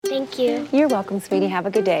Thank you. You're welcome, sweetie. Have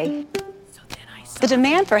a good day. The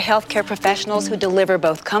demand for healthcare professionals who deliver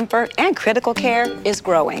both comfort and critical care is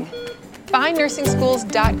growing.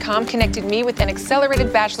 FindNursingSchools.com connected me with an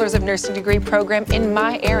accelerated Bachelor's of Nursing degree program in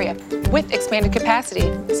my area with expanded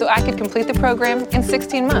capacity, so I could complete the program in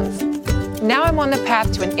 16 months. Now I'm on the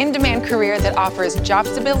path to an in-demand career that offers job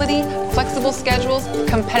stability, flexible schedules,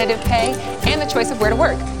 competitive pay, and the choice of where to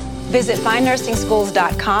work. Visit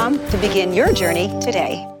FindNursingSchools.com to begin your journey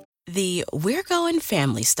today. The We're Going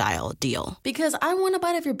Family Style deal. Because I want a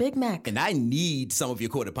bite of your Big Mac. And I need some of your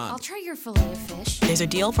Quarter Pounder. I'll try your filet of fish. There's a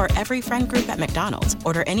deal for every friend group at McDonald's.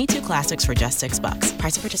 Order any 2 classics for just $6.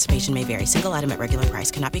 Price of participation may vary. Single item at regular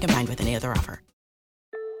price cannot be combined with any other offer.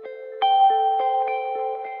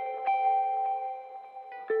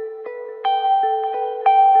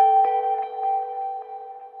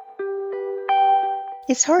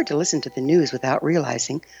 It's hard to listen to the news without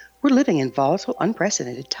realizing we're living in volatile,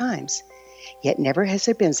 unprecedented times. Yet never has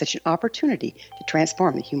there been such an opportunity to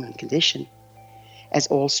transform the human condition.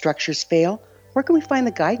 As old structures fail, where can we find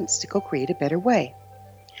the guidance to co-create a better way?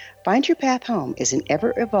 Find Your Path Home is an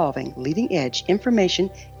ever-evolving, leading-edge information,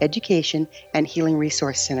 education, and healing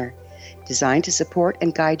resource center designed to support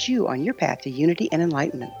and guide you on your path to unity and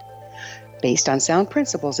enlightenment. Based on sound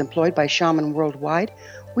principles employed by shaman worldwide,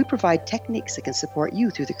 we provide techniques that can support you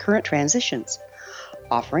through the current transitions,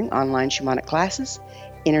 offering online shamanic classes,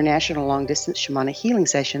 international long-distance shamanic healing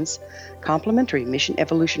sessions, complimentary Mission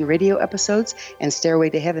Evolution radio episodes and Stairway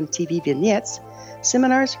to Heaven TV vignettes,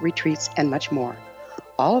 seminars, retreats, and much more.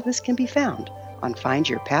 All of this can be found on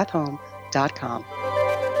findyourpathhome.com.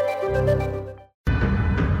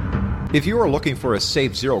 If you are looking for a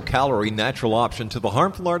safe, zero-calorie natural option to the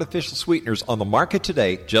harmful artificial sweeteners on the market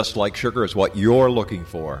today, Just Like Sugar is what you're looking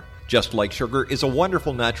for. Just Like Sugar is a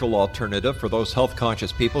wonderful natural alternative for those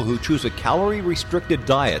health-conscious people who choose a calorie-restricted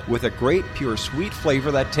diet with a great, pure, sweet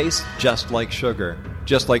flavor that tastes just like sugar.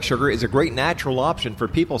 Just Like Sugar is a great natural option for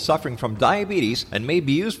people suffering from diabetes and may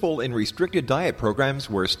be useful in restricted diet programs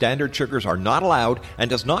where standard sugars are not allowed and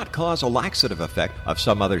does not cause a laxative effect of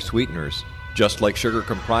some other sweeteners. Just Like Sugar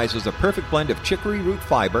comprises a perfect blend of chicory root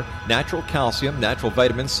fiber, natural calcium, natural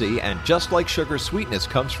vitamin C, and Just Like Sugar's sweetness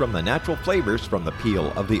comes from the natural flavors from the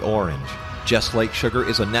peel of the orange. Just Like Sugar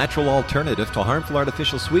is a natural alternative to harmful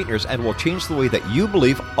artificial sweeteners and will change the way that you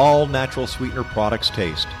believe all natural sweetener products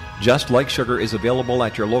taste. Just Like Sugar is available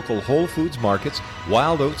at your local Whole Foods markets,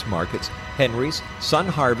 Wild Oats markets, Henry's, Sun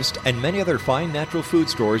Harvest, and many other fine natural food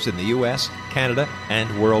stores in the U.S., Canada,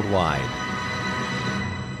 and worldwide.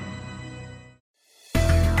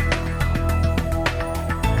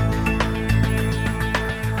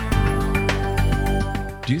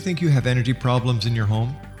 Do you think you have energy problems in your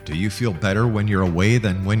home? Do you feel better when you're away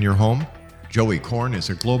than when you're home? Joey Korn is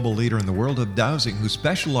a global leader in the world of dowsing who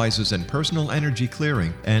specializes in personal energy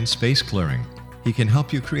clearing and space clearing. He can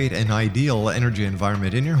help you create an ideal energy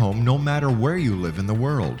environment in your home no matter where you live in the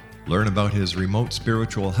world. Learn about his remote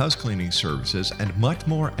spiritual house cleaning services and much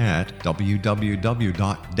more at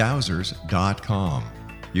www.dowsers.com.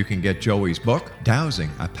 You can get Joey's book, Dowsing,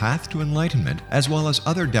 A Path to Enlightenment, as well as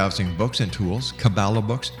other dowsing books and tools, Kabbalah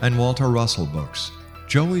books, and Walter Russell books.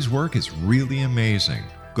 Joey's work is really amazing.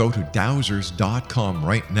 Go to dowsers.com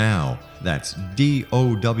right now. That's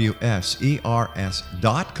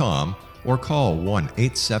DOWSERS.com or call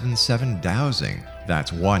 1-877-DOWSING.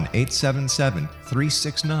 That's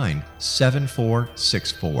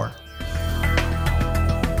 1-877-369-7464.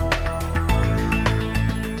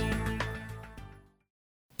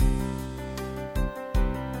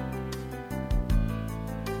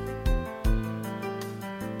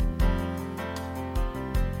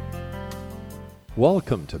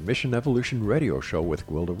 Welcome to Mission Evolution Radio Show with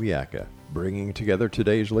Gwilda Wiyaka, bringing together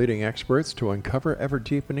today's leading experts to uncover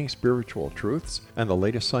ever-deepening spiritual truths and the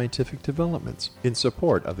latest scientific developments in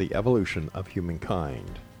support of the evolution of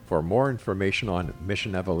humankind. For more information on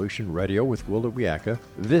Mission Evolution Radio with Gwilda Wiyaka,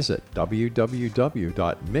 visit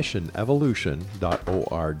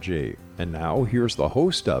www.missionevolution.org. And now, here's the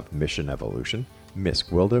host of Mission Evolution, Miss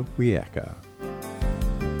Gwilda Wiyaka.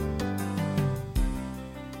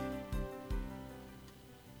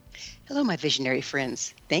 Hello, my visionary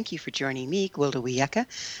friends. Thank you for joining me, Gwilda Wiyaka,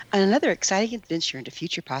 on another exciting adventure into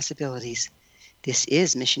future possibilities. This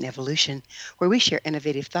is Mission Evolution, where we share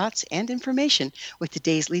innovative thoughts and information with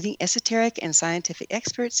today's leading esoteric and scientific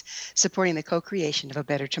experts supporting the co-creation of a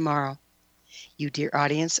better tomorrow. You, dear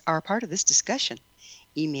audience, are a part of this discussion.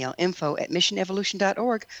 Email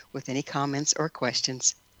info@missionevolution.org with any comments or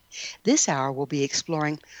questions. This hour we'll be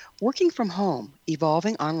exploring working from home,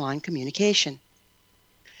 evolving online communication.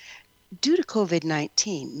 Due to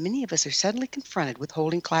COVID-19, many of us are suddenly confronted with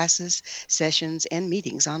holding classes, sessions, and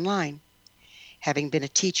meetings online. Having been a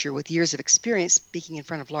teacher with years of experience speaking in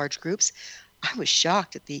front of large groups, I was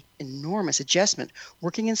shocked at the enormous adjustment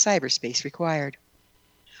working in cyberspace required.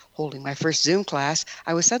 Holding my first Zoom class,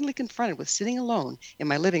 I was suddenly confronted with sitting alone in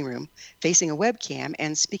my living room, facing a webcam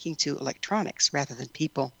and speaking to electronics rather than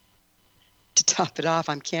people. To top it off,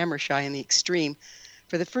 I'm camera shy in the extreme.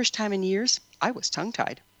 For the first time in years, I was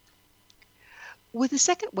tongue-tied. With the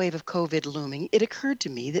second wave of COVID looming, it occurred to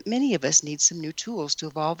me that many of us need some new tools to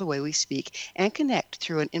evolve the way we speak and connect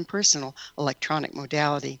through an impersonal electronic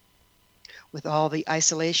modality. With all the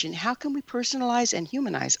isolation, how can we personalize and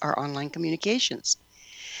humanize our online communications?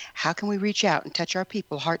 How can we reach out and touch our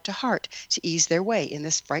people heart to heart to ease their way in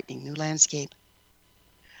this frightening new landscape?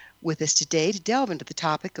 With us today to delve into the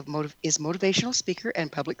topic is motivational speaker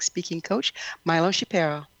and public speaking coach Milo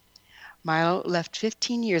Shapiro. Milo left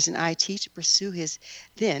 15 years in IT to pursue his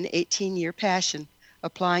then 18-year passion,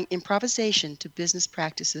 applying improvisation to business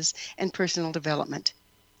practices and personal development.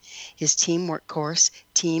 His teamwork course,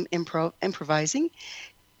 TEAMprovising,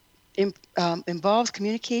 involves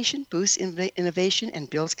communication, boosts innovation, and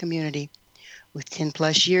builds community. With 10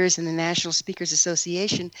 plus years in the National Speakers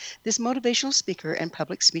Association, this motivational speaker and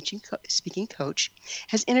public speaking coach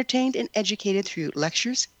has entertained and educated through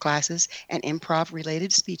lectures, classes, and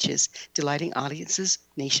improv-related speeches, delighting audiences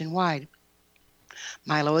nationwide.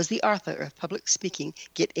 Milo is the author of Public Speaking,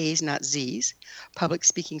 Get A's Not Z's, Public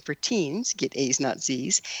Speaking for Teens, Get A's Not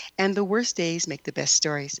Z's, and The Worst Days Make the Best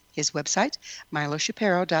Stories. His website,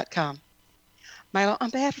 miloshapiro.com. Milo, on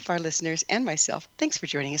behalf of our listeners and myself, thanks for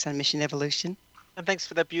joining us on Mission Evolution. And thanks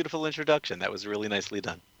for that beautiful introduction. That was really nicely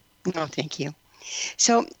done. Oh, thank you.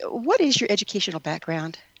 So, what is your educational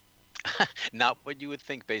background? Not what you would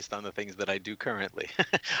think based on the things that I do currently.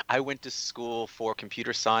 I went to school for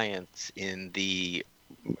computer science in the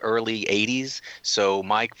early 80s. So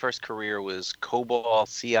my first career was COBOL,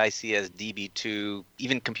 CICS, DB2.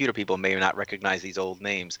 Even computer people may not recognize these old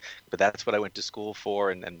names, but that's what I went to school for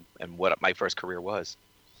and what my first career was.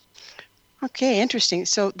 Okay, interesting.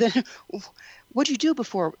 So then what did you do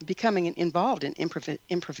before becoming involved in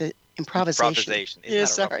improvisation? Improvisation.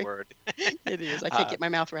 Isn't that a rough word? It is. I can't get my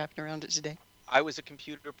mouth wrapped around it today. I was a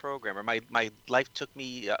computer programmer. My life took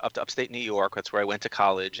me up to upstate New York. That's where I went to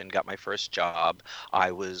college and got my first job. I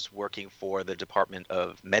was working for the Department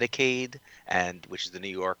of Medicaid, which is the New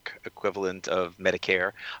York equivalent of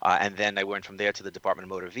Medicare. And then I went from there to the Department of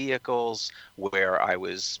Motor Vehicles, where I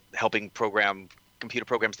was helping program computer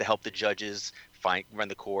programs to help the judges run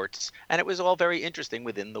the courts, and it was all very interesting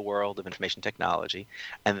within the world of information technology.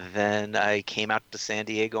 And then I came out to San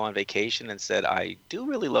Diego on vacation and said, I do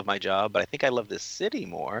really love my job, but I think I love this city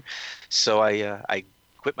more. So I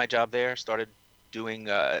quit my job there, started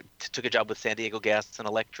took a job with San Diego Gas and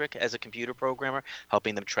Electric as a computer programmer,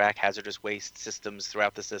 helping them track hazardous waste systems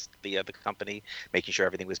throughout the company, making sure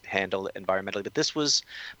everything was handled environmentally. But this was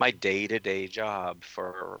my day-to-day job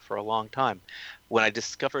for a long time. When I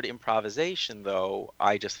discovered improvisation, though,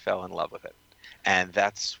 I just fell in love with it. And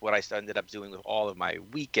that's what I ended up doing with all of my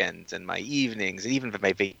weekends and my evenings, and even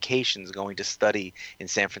my vacations, going to study in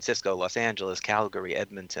San Francisco, Los Angeles, Calgary,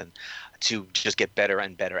 Edmonton, to just get better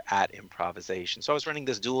and better at improvisation. So I was running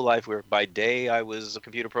this dual life where by day I was a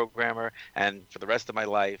computer programmer, and for the rest of my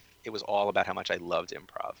life, it was all about how much I loved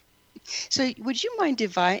improv. So would you mind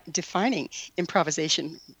defining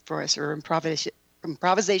improvisation for us, or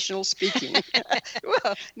improvisational speaking?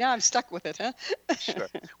 Well, now I'm stuck with it, huh? Sure.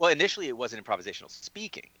 Well, initially it wasn't improvisational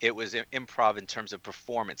speaking. It was improv in terms of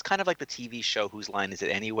performance, kind of like the TV show Whose Line Is It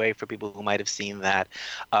Anyway, for people who might have seen that.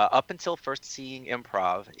 Up until first seeing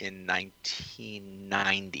improv in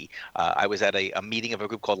 1990, I was at a meeting of a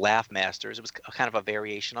group called Laugh Masters. It was kind of a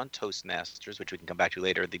variation on Toastmasters, which we can come back to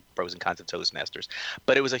later, the pros and cons of Toastmasters.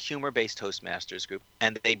 But it was a humor-based Toastmasters group,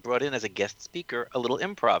 and they brought in as a guest speaker a little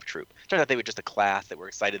improv troupe. Turned out they were just a class that were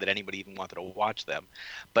excited that anybody even wanted to watch them.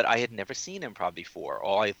 But I had never seen improv before.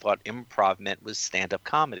 All I thought improv meant was stand-up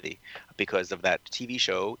comedy because of that TV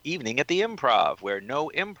show Evening at the Improv, where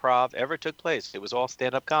no improv ever took place. It was all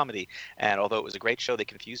stand-up comedy. And although it was a great show, they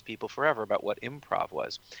confused people forever about what improv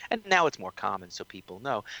was. And now it's more common, so people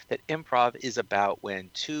know that improv is about when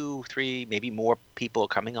 2, 3, maybe more people are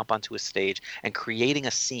coming up onto a stage and creating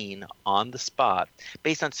a scene on the spot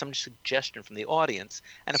based on some suggestion from the audience.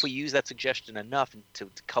 And if we use that suggestion enough to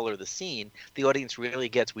color the scene, the audience really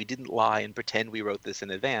gets we didn't lie and pretend we wrote this in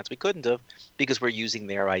advance. We couldn't have, because we're using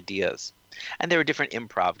their ideas. And there are different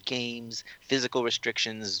improv games, physical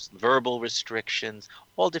restrictions, verbal restrictions,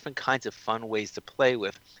 all different kinds of fun ways to play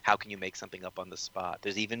with how can you make something up on the spot.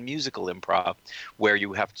 There's even musical improv where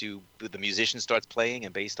the musician starts playing,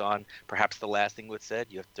 and based on perhaps the last thing was said,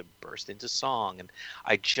 you have to burst into song. And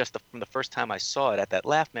from the first time I saw it at that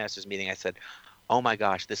Laugh Masters meeting, I said, oh my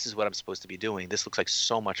gosh, this is what I'm supposed to be doing. This looks like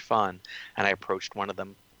so much fun. And I approached one of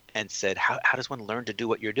them and said, how does one learn to do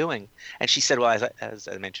what you're doing? And she said, well, as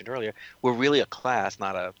I mentioned earlier, we're really a class,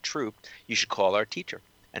 not a troupe. You should call our teacher.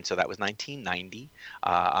 And so that was 1990.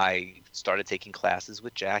 I started taking classes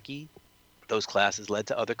with Jackie. Those classes led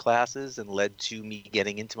to other classes and led to me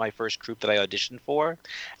getting into my first troupe that I auditioned for.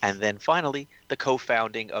 And then finally, the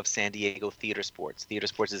co-founding of San Diego Theater Sports. Theater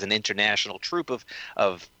Sports is an international troupe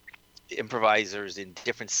of improvisers in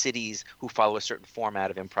different cities who follow a certain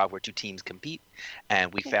format of improv where two teams compete,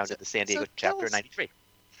 and we founded the San Diego chapter in '93.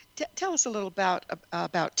 Tell us a little about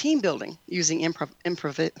team building using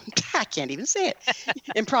improv. I can't even say it.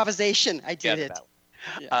 Improvisation. I did it.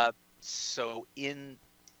 Yeah.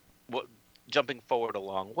 Jumping forward a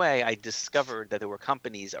long way, I discovered that there were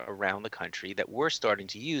companies around the country that were starting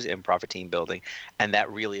to use improv for team building, and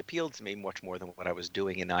that really appealed to me much more than what I was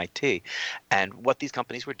doing in IT. And what these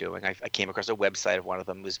companies were doing, I came across a website of one of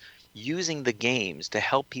them, was using the games to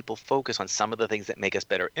help people focus on some of the things that make us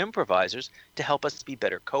better improvisers, to help us be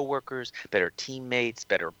better coworkers, better teammates,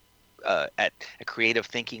 better at creative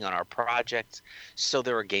thinking on our projects. So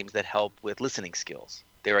there are games that help with listening skills.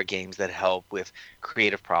 There are games that help with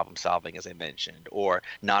creative problem solving, as I mentioned, or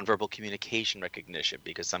nonverbal communication recognition,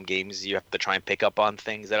 because some games you have to try and pick up on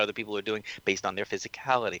things that other people are doing based on their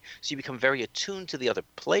physicality. So you become very attuned to the other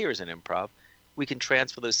players in improv. We can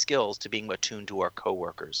transfer those skills to being attuned to our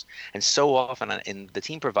coworkers. And so often in the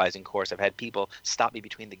TEAMprovising course, I've had people stop me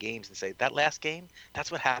between the games and say, that last game,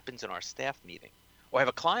 that's what happens in our staff meeting. Or I have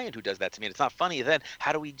a client who does that to me, and it's not funny. Then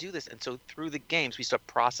how do we do this? And so through the games, we start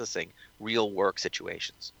processing real work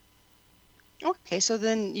situations. Okay, so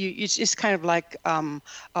then it's kind of like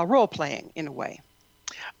role playing in a way.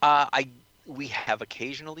 We have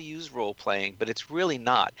occasionally used role playing, but it's really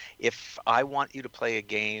not. If I want you to play a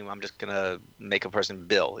game, I'm just going to make a person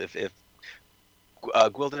Bill. If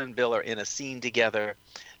Gwilden and Bill are in a scene together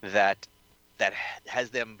that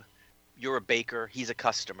has them. You're a baker, he's a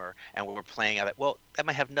customer, and we're playing out that. Well, that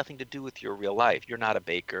might have nothing to do with your real life. You're not a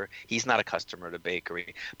baker. He's not a customer at a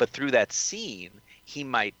bakery. But through that scene, he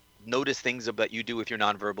might notice things that you do with your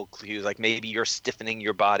nonverbal cues, like maybe you're stiffening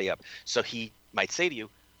your body up. So he might say to you,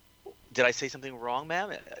 did I say something wrong,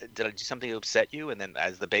 ma'am? Did I do something to upset you? And then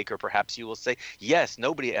as the baker, perhaps you will say, yes,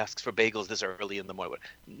 nobody asks for bagels this early in the morning.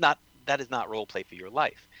 That is not role play for your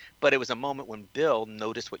life. But it was a moment when Bill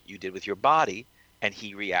noticed what you did with your body, and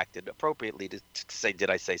he reacted appropriately to say,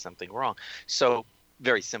 did I say something wrong? So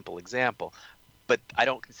very simple example. But I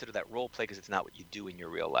don't consider that role play because it's not what you do in your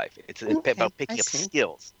real life. It's about picking up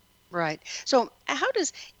skills. Right. So how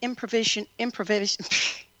does improvisation Improvising,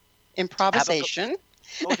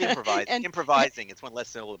 it's one less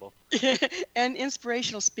syllable. and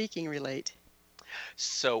inspirational speaking relate?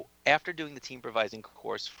 So after doing the TEAMprovising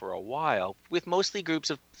course for a while, with mostly groups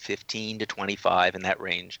of 15 to 25 in that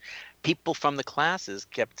range, people from the classes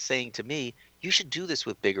kept saying to me, you should do this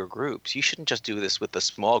with bigger groups. You shouldn't just do this with the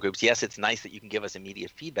small groups. Yes, it's nice that you can give us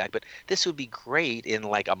immediate feedback, but this would be great in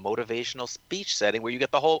like a motivational speech setting where you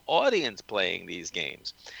get the whole audience playing these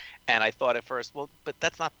games. And I thought at first, well, but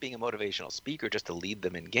that's not being a motivational speaker just to lead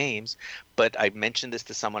them in games. But I mentioned this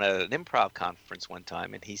to someone at an improv conference one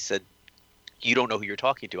time, and he said, you don't know who you're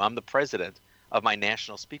talking to. I'm the president of my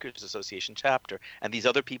National Speakers Association chapter, and these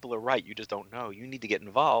other people are right. You just don't know. You need to get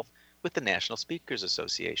involved with the National Speakers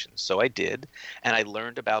Association. So I did, and I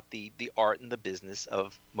learned about the art and the business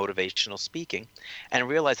of motivational speaking, and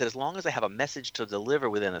realized that as long as I have a message to deliver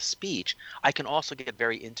within a speech, I can also get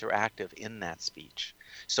very interactive in that speech.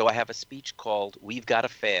 So I have a speech called We've Got to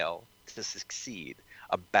Fail to Succeed,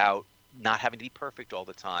 about not having to be perfect all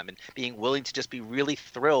the time and being willing to just be really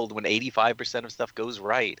thrilled when 85% of stuff goes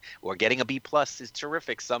right, or getting a B+ is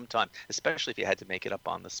terrific sometimes, especially if you had to make it up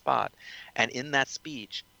on the spot. And in that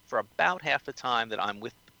speech, for about half the time that I'm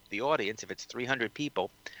with the audience, if it's 300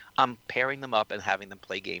 people, I'm pairing them up and having them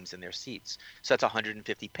play games in their seats. So that's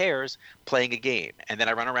 150 pairs playing a game. And then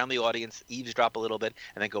I run around the audience, eavesdrop a little bit,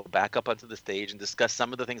 and then go back up onto the stage and discuss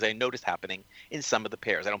some of the things I noticed happening in some of the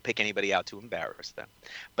pairs. I don't pick anybody out to embarrass them.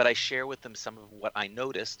 But I share with them some of what I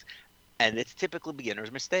noticed, and it's typically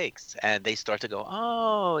beginners' mistakes. And they start to go,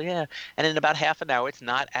 oh, yeah. And in about half an hour, it's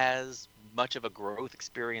not as much of a growth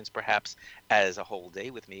experience perhaps as a whole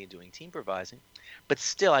day with me doing TEAMprovising, but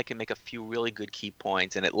still I can make a few really good key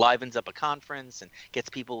points, and it livens up a conference and gets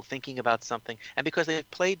people thinking about something. And because they've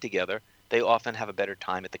played together, they often have a better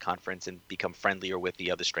time at the conference and become friendlier with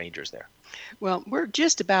the other strangers there. Well, we're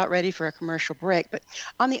just about ready for a commercial break, but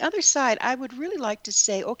on the other side, I would really like to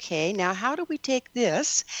say, okay, now how do we take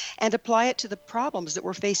this and apply it to the problems that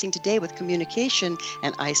we're facing today with communication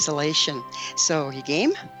and isolation? So, you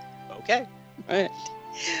game? Okay. All right.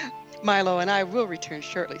 Milo and I will return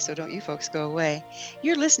shortly, so don't you folks go away.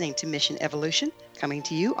 You're listening to Mission Evolution, coming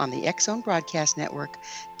to you on the X-Zone Broadcast Network,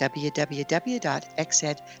 www.xzbn.net.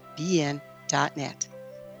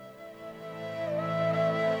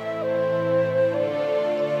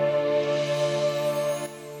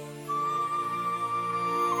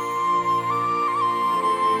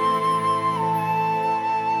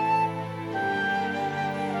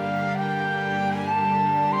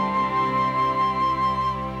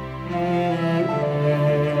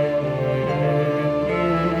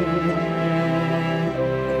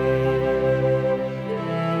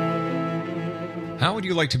 How would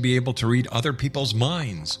you like to be able to read other people's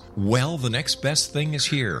minds? Well, the next best thing is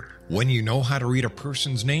here. When you know how to read a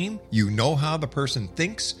person's name, you know how the person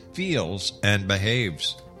thinks, feels, and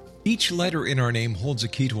behaves. Each letter in our name holds a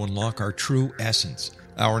key to unlock our true essence.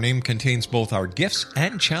 Our name contains both our gifts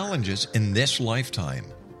and challenges in this lifetime.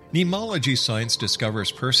 Mnemology science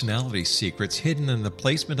discovers personality secrets hidden in the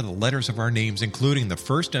placement of the letters of our names, including the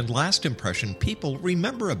first and last impression people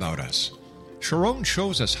remember about us. Sharon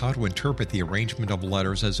shows us how to interpret the arrangement of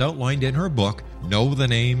letters as outlined in her book, Know the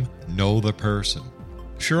Name, Know the Person.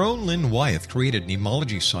 Sharon Lynn Wyeth created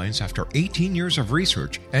mnemology science after 18 years of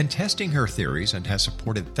research and testing her theories, and has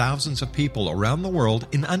supported thousands of people around the world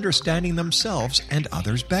in understanding themselves and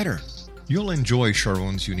others better. You'll enjoy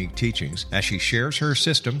Sharon's unique teachings as she shares her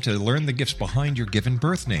system to learn the gifts behind your given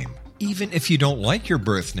birth name. Even if you don't like your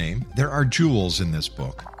birth name, there are jewels in this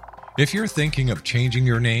book. If you're thinking of changing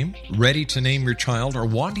your name, ready to name your child, or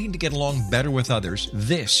wanting to get along better with others,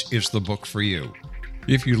 this is the book for you.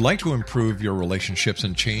 If you'd like to improve your relationships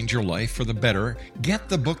and change your life for the better, get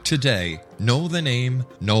the book today, Know the Name,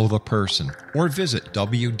 Know the Person, or visit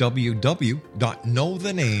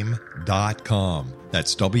www.knowthename.com.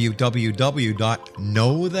 That's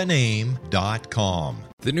www.knowthename.com.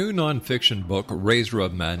 The new nonfiction book, Razor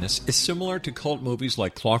of Madness, is similar to cult movies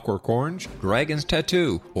like Clockwork Orange, Dragon's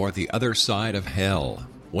Tattoo, or The Other Side of Hell.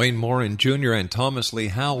 Wayne Morin Jr. and Thomas Lee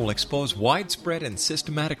Howe will expose widespread and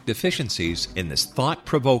systematic deficiencies in this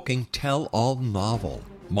thought-provoking tell-all novel.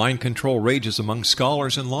 Mind control rages among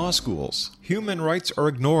scholars in law schools. Human rights are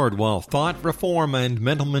ignored while thought reform and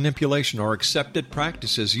mental manipulation are accepted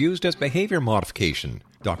practices used as behavior modification.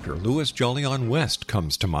 Dr. Louis Jolyon West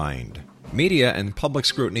comes to mind. Media and public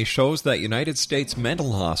scrutiny shows that United States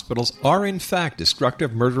mental hospitals are in fact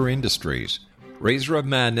destructive murder industries. Razor of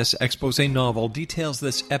Madness expose novel details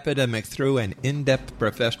this epidemic through an in-depth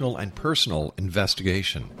professional and personal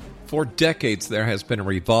investigation. For decades, there has been a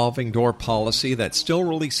revolving door policy that still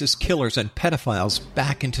releases killers and pedophiles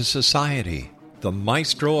back into society. The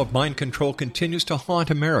maestro of mind control continues to haunt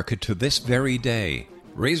America to this very day.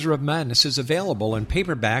 Razor of Madness is available in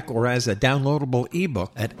paperback or as a downloadable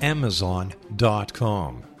ebook at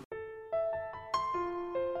Amazon.com.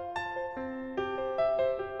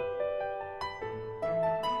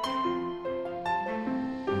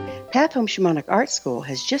 Path Home Shamanic Art School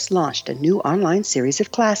has just launched a new online series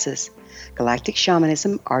of classes, Galactic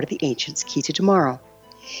Shamanism, Art of the Ancients, Key to Tomorrow.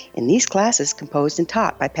 In these classes, composed and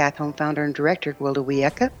taught by Path Home founder and director Gwilda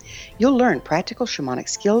Wiyaka, you'll learn practical shamanic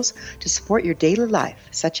skills to support your daily life,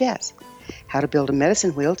 such as how to build a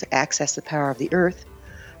medicine wheel to access the power of the earth,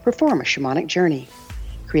 perform a shamanic journey,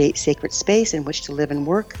 create sacred space in which to live and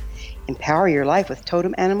work, empower your life with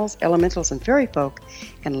totem animals, elementals, and fairy folk,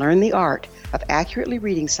 and learn the art of accurately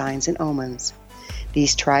reading signs and omens.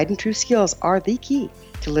 These tried and true skills are the key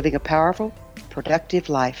to living a powerful, productive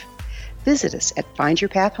life. Visit us at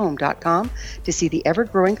findyourpathhome.com to see the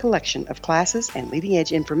ever-growing collection of classes and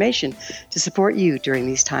leading-edge information to support you during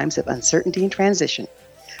these times of uncertainty and transition.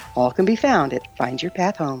 All can be found at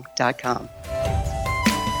findyourpathhome.com.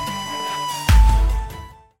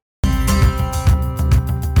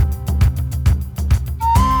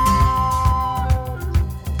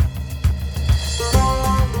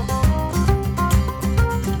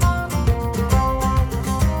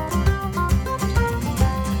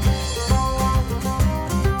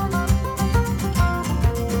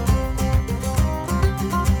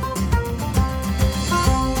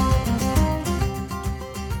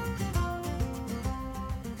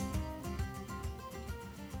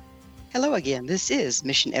 Hello again. This is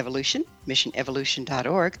Mission Evolution,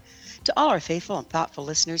 missionevolution.org. To all our faithful and thoughtful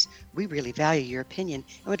listeners, we really value your opinion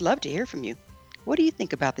and would love to hear from you. What do you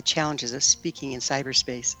think about the challenges of speaking in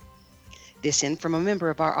cyberspace? This in from a member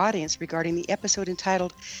of our audience regarding the episode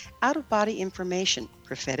entitled Out-of-Body Information,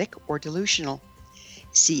 Prophetic or Delusional.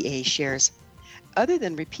 CA shares, other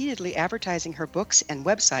than repeatedly advertising her books and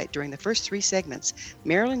website during the first 3 segments,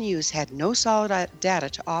 Marilyn Hughes had no solid data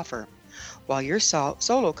to offer, while your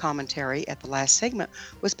solo commentary at the last segment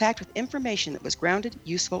was packed with information that was grounded,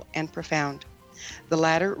 useful, and profound. The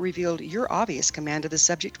latter revealed your obvious command of the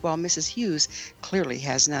subject, while Mrs. Hughes clearly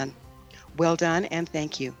has none. Well done, and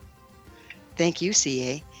thank you. Thank you,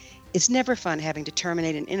 CA. It's never fun having to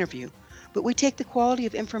terminate an interview, but we take the quality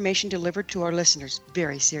of information delivered to our listeners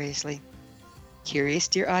very seriously. Curious,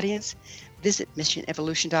 dear audience? Visit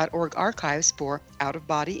missionevolution.org archives for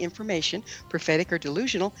out-of-body information, prophetic or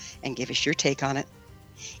delusional, and give us your take on it.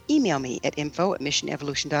 Email me at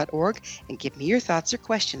info@missionevolution.org and give me your thoughts or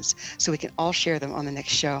questions so we can all share them on the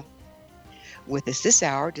next show. With us this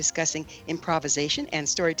hour discussing improvisation and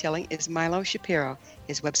storytelling is Milo Shapiro.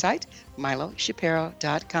 His website,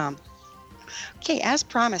 miloshapiro.com. Okay, as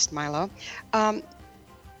promised, Milo,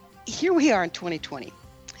 here we are in 2020.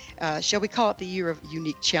 Shall we call it the year of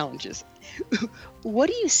unique challenges? What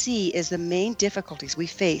do you see as the main difficulties we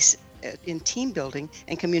face in team building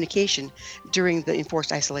and communication during the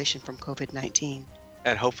enforced isolation from COVID-19?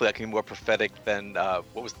 And hopefully I can be more prophetic than,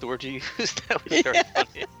 what was the word you used? That was very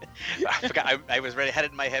funny. I forgot. I was ready, had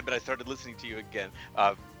it in my head, but I started listening to you again.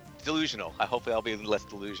 Delusional. Hopefully I'll be less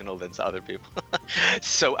delusional than other people.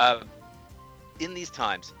 So in these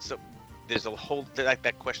times, there's a whole,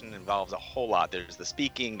 that question involves a whole lot. There's the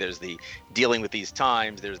speaking, there's the dealing with these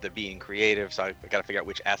times, there's the being creative. So I got to figure out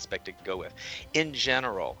which aspect to go with. In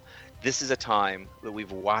general, this is a time that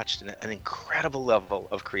we've watched an incredible level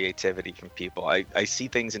of creativity from people. I see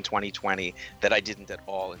things in 2020 that I didn't at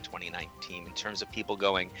all in 2019 in terms of people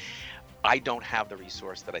going, I don't have the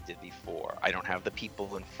resource that I did before. I don't have the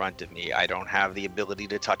people in front of me. I don't have the ability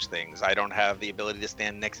to touch things. I don't have the ability to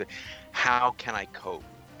stand next to. How can I cope?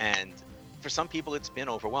 And for some people, it's been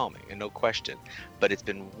overwhelming, and no question. But it's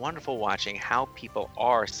been wonderful watching how people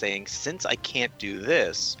are saying, since I can't do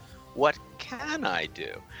this, what can I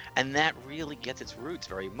do? And that really gets its roots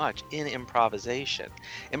very much in improvisation.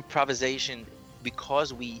 Improvisation,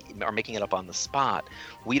 because we are making it up on the spot,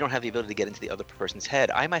 we don't have the ability to get into the other person's head.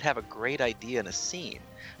 I might have a great idea in a scene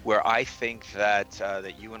where I think that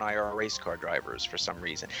you and I are race car drivers for some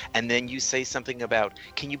reason. And then you say something about,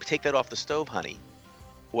 can you take that off the stove, honey?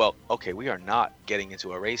 Well, okay, we are not getting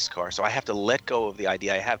into a race car, so I have to let go of the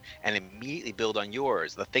idea I have and immediately build on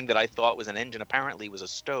yours. The thing that I thought was an engine apparently was a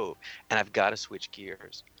stove, and I've got to switch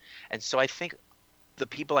gears. And so I think the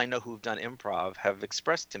people I know who've done improv have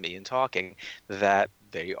expressed to me in talking that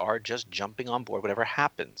they are just jumping on board whatever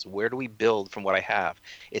happens. Where do we build from what I have?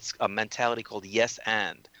 It's a mentality called yes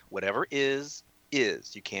and. Whatever is.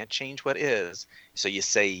 You can't change what is. So you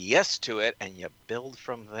say yes to it and you build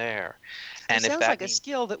from there. And it sounds like a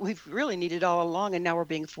skill that we've really needed all along, and now we're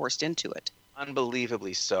being forced into it.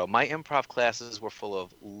 Unbelievably so. My improv classes were full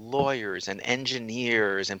of lawyers and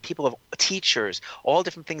engineers and teachers, all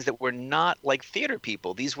different things that were not like theater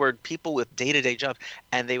people. These were people with day-to-day jobs,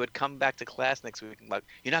 and they would come back to class next week and like,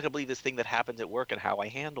 you're not going to believe this thing that happened at work and how I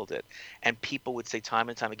handled it. And people would say time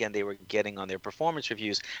and time again, they were getting on their performance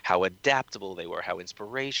reviews how adaptable they were, how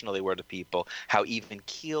inspirational they were to people, how even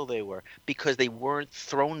keel they were, because they weren't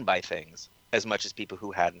thrown by things as much as people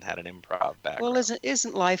who hadn't had an improv background. Well,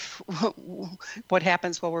 isn't life what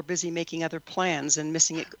happens while we're busy making other plans and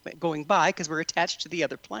missing it going by because we're attached to the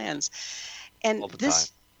other plans? And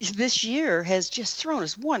this year has just thrown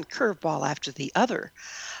us one curveball after the other.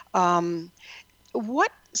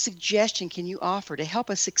 What suggestion can you offer to help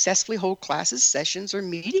us successfully hold classes, sessions, or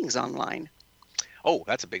meetings online? Oh,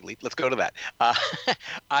 that's a big leap. Let's go to that.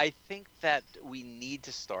 I think that we need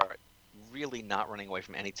to start really not running away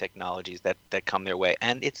from any technologies that come their way.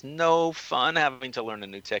 And it's no fun having to learn a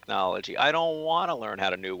new technology. I don't want to learn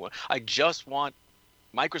how to new one. I just want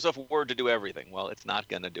Microsoft Word to do everything. Well, it's not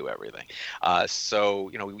going to do everything. So,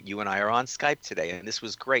 you and I are on Skype today, and this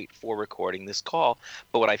was great for recording this call.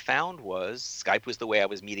 But what I found was Skype was the way I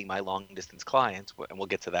was meeting my long-distance clients, and we'll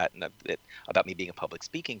get to that in a bit about me being a public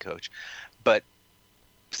speaking coach. But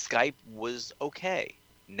Skype was okay.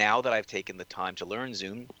 now that I've taken the time to learn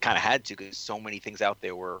Zoom, kind of had to because so many things out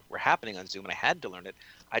there were happening on Zoom and I had to learn it.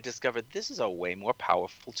 I discovered this is a way more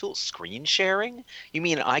powerful tool. Screen sharing? You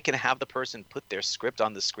mean I can have the person put their script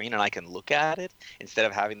on the screen and I can look at it instead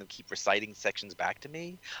of having them keep reciting sections back to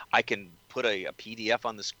me? I can put a PDF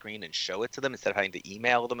on the screen and show it to them instead of having to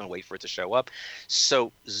email them and wait for it to show up.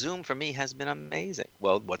 So Zoom for me has been amazing.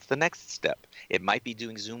 Well, what's the next step? It might be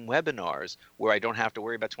doing Zoom webinars where I don't have to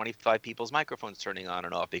worry about 25 people's microphones turning on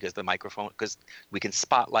and off because we can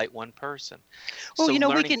spotlight one person. Well, So we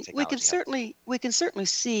learning can technology certainly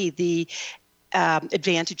see the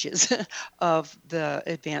advantages of the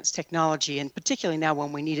advanced technology, and particularly now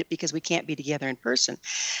when we need it because we can't be together in person.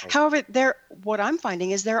 Right. However, what I'm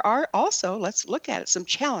finding is there are also, let's look at it, some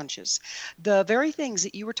challenges. The very things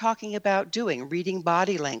that you were talking about doing, reading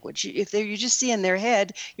body language. If you just see in their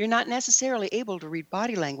head, you're not necessarily able to read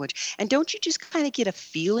body language. And don't you just kind of get a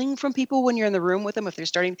feeling from people when you're in the room with them if they're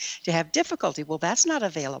starting to have difficulty? Well, that's not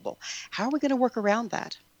available. How are we going to work around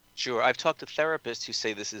that? Sure. I've talked to therapists who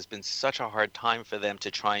say this has been such a hard time for them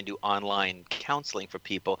to try and do online counseling for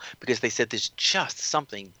people because they said there's just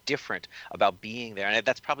something different about being there. And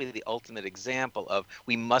that's probably the ultimate example of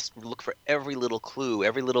we must look for every little clue,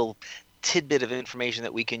 every little tidbit of information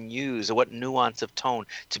that we can use, or what nuance of tone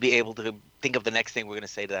to be able to think of the next thing we're going to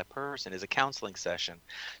say to that person is a counseling session.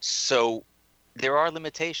 So there are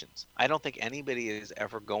limitations. I don't think anybody is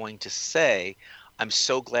ever going to say, I'm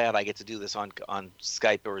so glad I get to do this on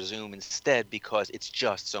Skype or Zoom instead because it's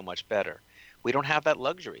just so much better. We don't have that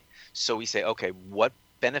luxury. So we say, okay, what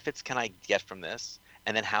benefits can I get from this?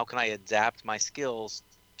 And then how can I adapt my skills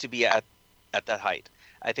to be at that height?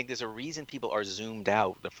 I think there's a reason people are zoomed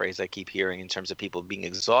out, the phrase I keep hearing in terms of people being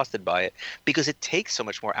exhausted by it, because it takes so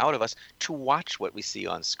much more out of us to watch what we see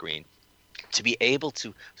on screen. To be able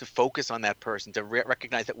to focus on that person, to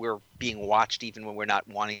recognize that we're being watched even when we're not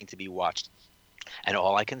wanting to be watched. And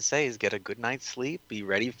all I can say is get a good night's sleep, be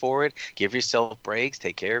ready for it, give yourself breaks,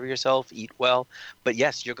 take care of yourself, eat well. But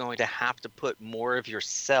yes, you're going to have to put more of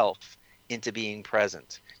yourself into being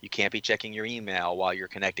present. You can't be checking your email while you're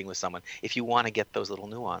connecting with someone if you want to get those little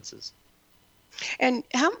nuances. And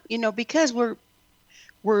because we've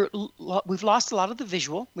lost a lot of the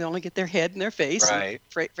visual. We only get their head and their face,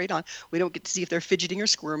 right on. We don't get to see if they're fidgeting or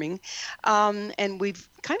squirming, and we've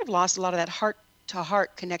kind of lost a lot of that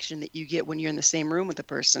heart-to-heart connection that you get when you're in the same room with the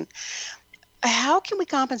person. How can we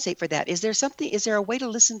compensate for that? Is there a way to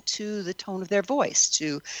listen to the tone of their voice,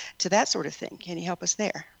 to that sort of thing? Can you help us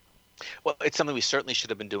there? Well, it's something we certainly should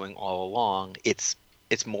have been doing all along. It's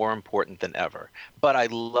more important than ever. But I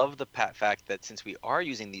love the fact that since we are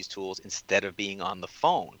using these tools instead of being on the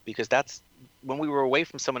phone, because that's when we were away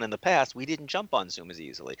from someone in the past, we didn't jump on Zoom as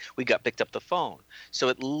easily. We picked up the phone. So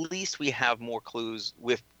at least we have more clues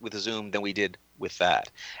with Zoom than we did with that.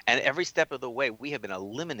 And every step of the way, we have been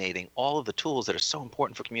eliminating all of the tools that are so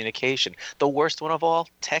important for communication. The worst one of all,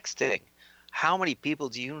 texting. How many people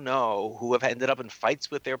do you know who have ended up in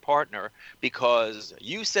fights with their partner because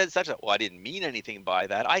you said such a, well, I didn't mean anything by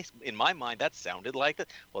that. In my mind, that sounded like it.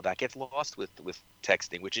 Well, that gets lost with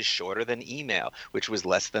texting, which is shorter than email, which was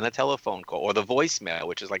less than a telephone call, or the voicemail,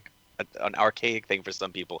 which is like an archaic thing for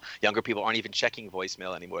some people. Younger people aren't even checking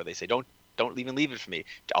voicemail anymore. They say, don't even leave it for me.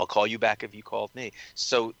 I'll call you back if you called me.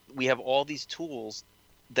 So we have all these tools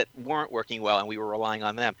that weren't working well and we were relying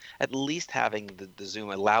on them. At least having the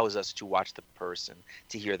Zoom allows us to watch the person,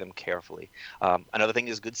 to hear them carefully. Another thing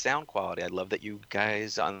is good sound quality. I love that you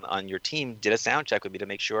guys on your team did a sound check with me to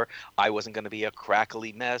make sure I wasn't going to be a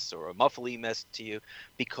crackly mess or a muffly mess to you,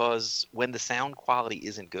 because when the sound quality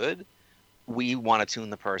isn't good, we want to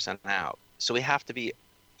tune the person out. So we have to be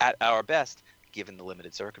at our best given the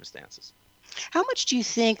limited circumstances. How much do you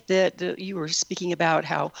think that you were speaking about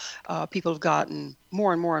how people have gotten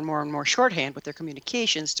more and more shorthand with their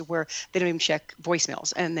communications to where they don't even check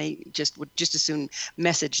voicemails and they would just as soon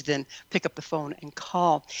message than pick up the phone and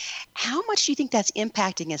call? How much do you think that's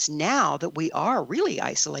impacting us now that we are really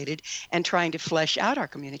isolated and trying to flesh out our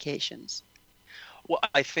communications? Well,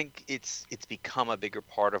 I think it's become a bigger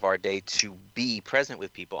part of our day to be present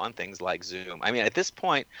with people on things like Zoom. I mean, at this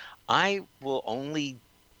point, I will only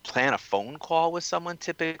plan a phone call with someone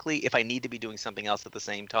typically if I need to be doing something else at the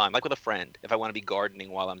same time, like with a friend. If I want to be gardening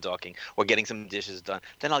while I'm talking or getting some dishes done,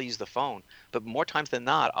 then I'll use the phone. But more times than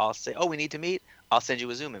not, I'll say, oh, we need to meet. I'll send you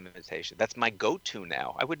a Zoom invitation. That's my go-to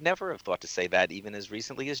now. I would never have thought to say that even as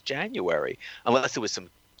recently as January, unless there was some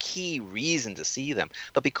key reason to see them.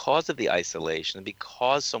 But because of the isolation and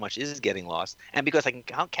because so much is getting lost, and because I can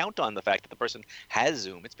count on the fact that the person has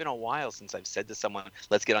Zoom, it's been a while since I've said to someone,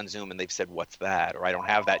 let's get on Zoom, and they've said, what's that? Or I don't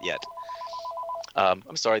have that yet.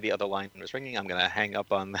 I'm sorry, the other line was ringing. I'm going to hang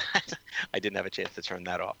up on that. I didn't have a chance to turn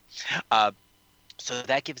that off. So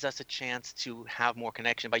that gives us a chance to have more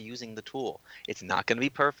connection by using the tool. It's not going to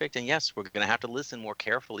be perfect. And yes, we're going to have to listen more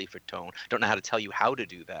carefully for tone. Don't know how to tell you how to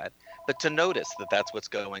do that, but to notice that that's what's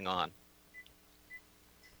going on.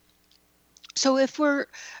 So if we're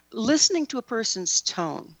listening to a person's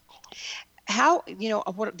tone, how,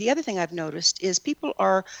 what the other thing I've noticed is people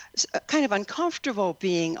are kind of uncomfortable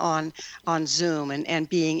being on Zoom and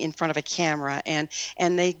being in front of a camera, and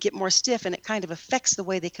they get more stiff, and it kind of affects the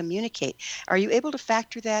way they communicate. Are you able to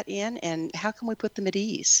factor that in, and how can we put them at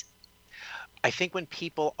ease? I think when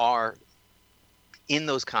people are in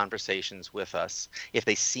those conversations with us, if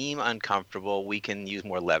they seem uncomfortable, we can use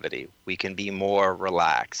more levity. We can be more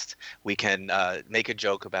relaxed. We can make a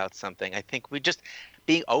joke about something. I think we just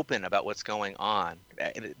being open about what's going on,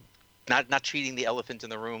 not treating the elephant in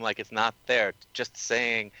the room like it's not there. Just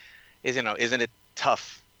saying, isn't it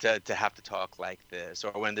tough to have to talk like this?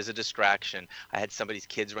 Or when there's a distraction, I had somebody's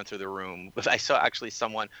kids run through the room. I saw actually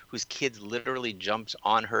someone whose kids literally jumped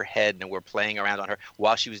on her head and were playing around on her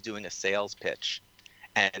while she was doing a sales pitch,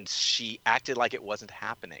 and she acted like it wasn't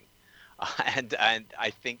happening. And I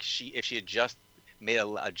think if she had just made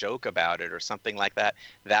a joke about it or something like that,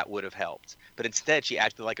 that would have helped. But instead, she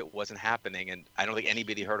acted like it wasn't happening, and I don't think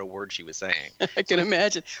anybody heard a word she was saying. I can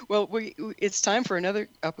imagine. Well, it's time for a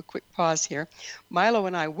quick pause here. Milo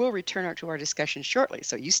and I will return to our discussion shortly,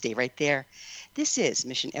 so you stay right there. This is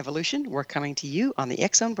Mission Evolution. We're coming to you on the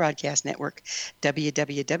X Zone Broadcast Network,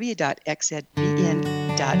 www.xzbn.net.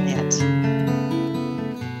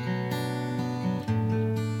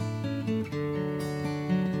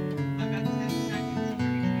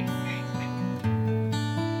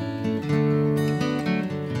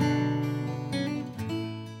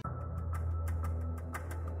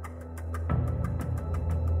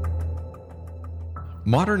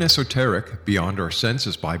 Modern Esoteric, Beyond Our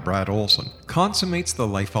Senses by Brad Olson, consummates the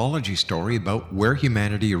lifeology story about where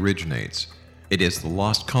humanity originates. It is the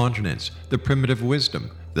lost continents, the primitive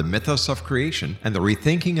wisdom, the mythos of creation, and the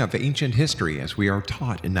rethinking of ancient history as we are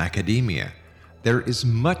taught in academia. There is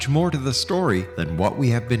much more to the story than what we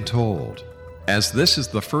have been told. As this is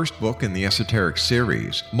the first book in the Esoteric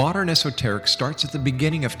series, Modern Esoteric starts at the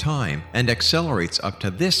beginning of time and accelerates up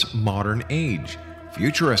to this modern age.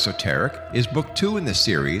 Future Esoteric is book 2 in the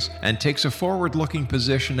series and takes a forward-looking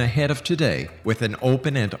position ahead of today with an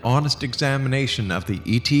open and honest examination of the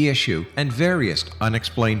ET issue and various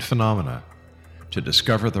unexplained phenomena. To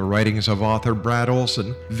discover the writings of author Brad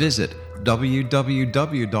Olson, visit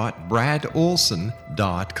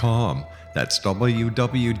www.bradolson.com. That's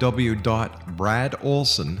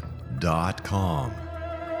www.bradolson.com.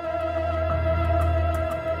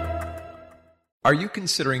 Are you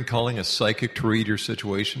considering calling a psychic to read your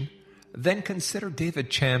situation? Then consider David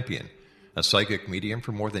Champion, a psychic medium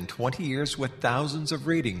for more than 20 years with thousands of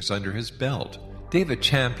readings under his belt. David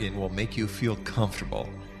Champion will make you feel comfortable.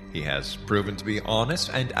 He has proven to be honest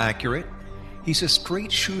and accurate. He's a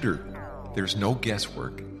straight shooter. There's no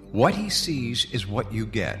guesswork. What he sees is what you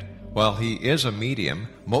get. While he is a medium,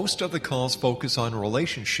 most of the calls focus on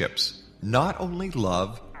relationships, not only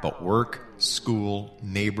love, but work, school,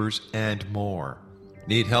 neighbors, and more.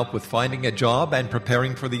 Need help with finding a job and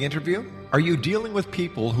preparing for the interview? Are you dealing with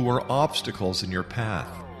people who are obstacles in your path?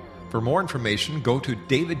 For more information, go to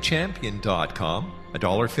davidchampion.com,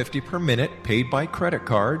 $1.50 per minute paid by credit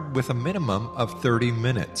card with a minimum of 30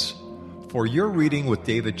 minutes. For your reading with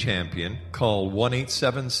David Champion, call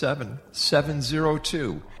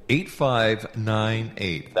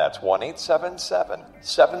 1-877-702-8598. That's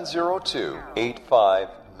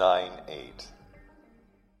 1-877-702-8598.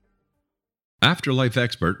 Afterlife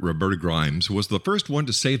expert Roberta Grimes was the first one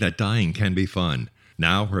to say that dying can be fun.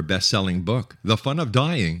 Now her best-selling book, The Fun of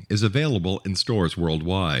Dying, is available in stores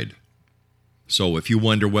worldwide. So if you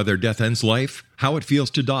wonder whether death ends life, how it feels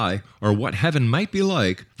to die, or what heaven might be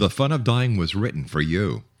like, The Fun of Dying was written for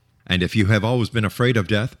you. And if you have always been afraid of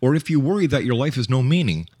death, or if you worry that your life has no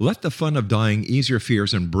meaning, let The Fun of Dying ease your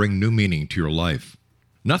fears and bring new meaning to your life.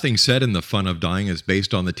 Nothing said in The Fun of Dying is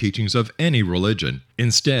based on the teachings of any religion.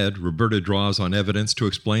 Instead, Roberta draws on evidence to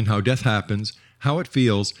explain how death happens, how it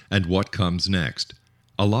feels, and what comes next.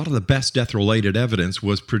 A lot of the best death-related evidence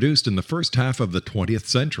was produced in the first half of the 20th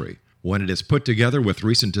century. When it is put together with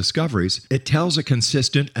recent discoveries, it tells a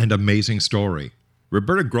consistent and amazing story.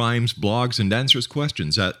 Roberta Grimes blogs and answers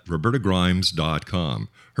questions at robertagrimes.com.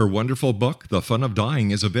 Her wonderful book, The Fun of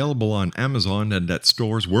Dying, is available on Amazon and at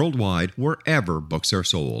stores worldwide wherever books are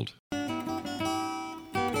sold.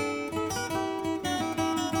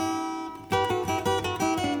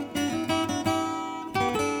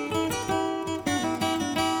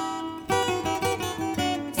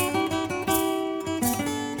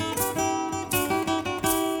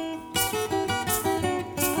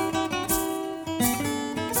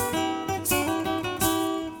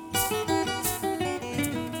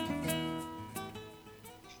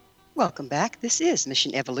 Welcome back. This is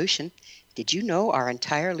Mission Evolution. Did you know our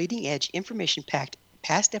entire leading edge information packed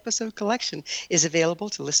past episode collection is available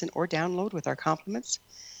to listen or download with our compliments?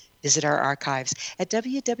 Visit our archives at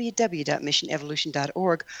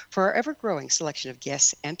www.missionevolution.org for our ever-growing selection of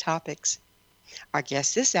guests and topics. Our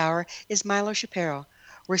guest this hour is Milo Shapiro.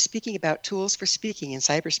 We're speaking about tools for speaking in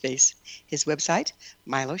cyberspace. His website,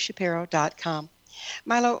 miloshapiro.com.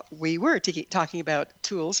 Milo, we were talking about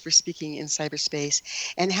tools for speaking in cyberspace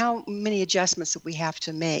and how many adjustments that we have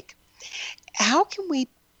to make. How can we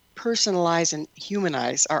personalize and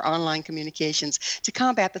humanize our online communications to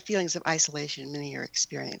combat the feelings of isolation many are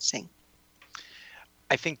experiencing?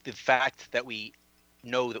 I think the fact that we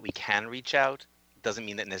know that we can reach out doesn't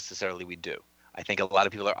mean that necessarily we do. I think a lot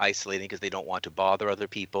of people are isolating because they don't want to bother other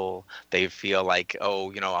people. They feel like,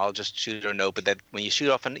 oh, I'll just shoot a note. But that when you shoot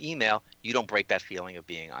off an email, you don't break that feeling of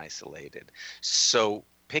being isolated. So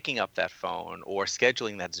picking up that phone or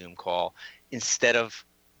scheduling that Zoom call instead of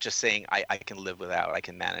just saying, I can live without, I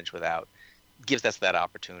can manage without, gives us that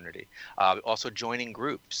opportunity. Also joining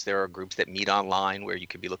groups. There are groups that meet online where you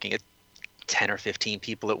could be looking at 10 or 15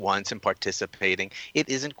 people at once and participating. It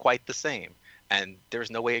isn't quite the same. And there's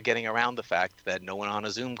no way of getting around the fact that no one on a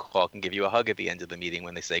Zoom call can give you a hug at the end of the meeting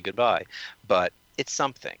when they say goodbye. But it's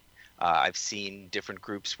something. I've seen different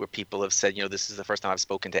groups where people have said, this is the first time I've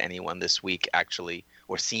spoken to anyone this week, actually,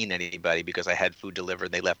 or seen anybody because I had food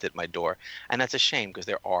delivered. They left it at my door. And that's a shame because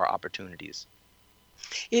there are opportunities.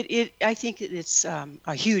 I think it's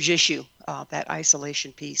a huge issue, that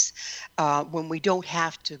isolation piece, when we don't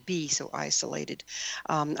have to be so isolated.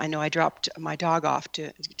 I know I dropped my dog off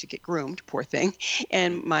to get groomed, poor thing,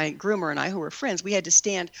 and my groomer and I, who were friends, we had to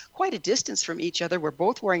stand quite a distance from each other. We're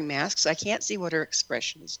both wearing masks. I can't see what her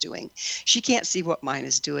expression is doing. She can't see what mine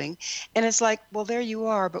is doing. And it's like, well, there you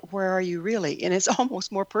are, but where are you really? And it's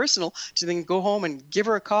almost more personal to then go home and give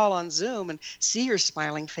her a call on Zoom and see her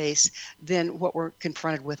smiling face than what we're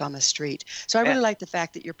confronted with on the street. So I really like the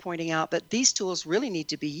fact that you're pointing out that these tools really need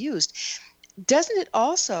to be used. Doesn't it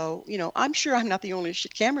also, I'm sure I'm not the only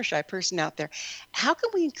camera shy person out there. How can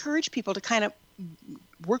we encourage people to kind of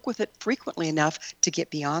work with it frequently enough to get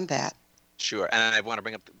beyond that? Sure. And I want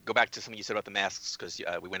to go back to something you said about the masks because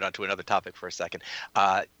we went on to another topic for a second.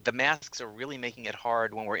 The masks are really making it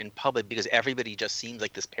hard when we're in public because everybody just seems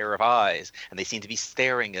like this pair of eyes and they seem to be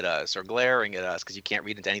staring at us or glaring at us because you can't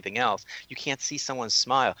read into anything else. You can't see someone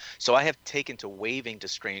smile. So I have taken to waving to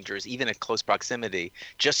strangers, even at close proximity,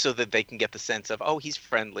 just so that they can get the sense of, oh, he's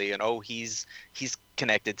friendly and oh, he's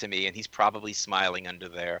connected to me and he's probably smiling under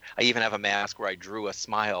there. I even have a mask where I drew a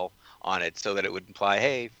smile on it so that it would imply,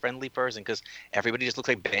 hey, friendly person, because everybody just looks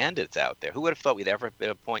like bandits out there. Who would have thought we'd ever been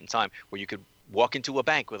at a point in time where you could walk into a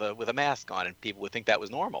bank with a mask on and people would think that was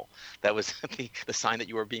normal? That was the sign that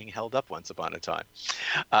you were being held up once upon a time.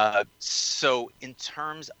 So in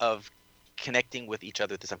terms of connecting with each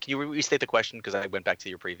other at this time, can you restate the question? Because I went back to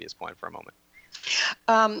your previous point for a moment.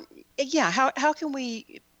 How can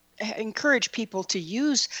we encourage people to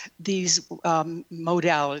use these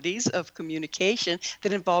modalities of communication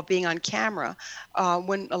that involve being on camera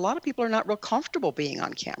when a lot of people are not real comfortable being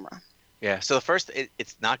on camera? Yeah. So the first,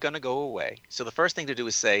 it's not going to go away. So the first thing to do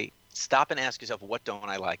is say, stop and ask yourself, what don't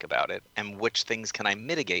I like about it? And which things can I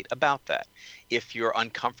mitigate about that? If you're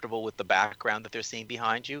uncomfortable with the background that they're seeing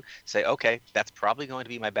behind you, say, okay, that's probably going to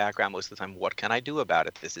be my background most of the time. What can I do about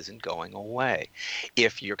it? This isn't going away.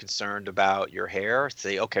 If you're concerned about your hair,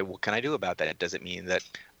 say, okay, what can I do about that? Does it mean that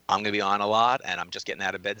I'm going to be on a lot and I'm just getting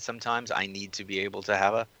out of bed sometimes? I need to be able to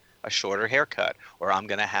have a shorter haircut, or I'm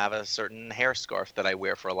going to have a certain hair scarf that I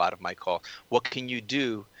wear for a lot of my calls. What can you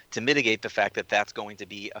do to mitigate the fact that that's going to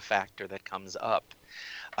be a factor that comes up?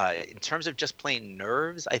 In terms of just plain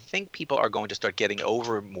nerves, I think people are going to start getting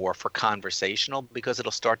over more for conversational because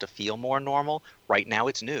it'll start to feel more normal. Right now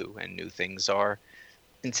it's new, and new things are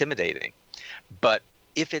intimidating. But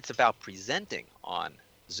if it's about presenting on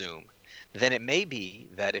Zoom, then it may be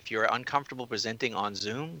that if you're uncomfortable presenting on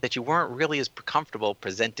Zoom, that you weren't really as comfortable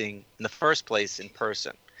presenting in the first place in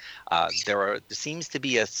person. There seems to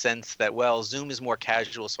be a sense that, well, Zoom is more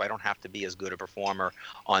casual, so I don't have to be as good a performer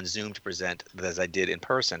on Zoom to present as I did in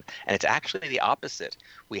person. And it's actually the opposite.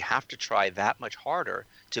 We have to try that much harder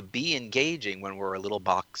to be engaging when we're a little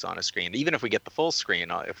box on a screen. Even if we get the full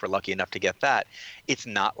screen, if we're lucky enough to get that, it's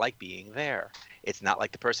not like being there. It's not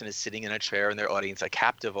like the person is sitting in a chair in their audience, a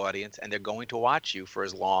captive audience, and they're going to watch you for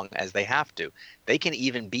as long as they have to. They can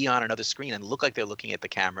even be on another screen and look like they're looking at the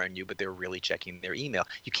camera and you, but they're really checking their email.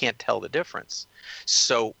 You can't tell the difference.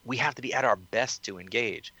 So we have to be at our best to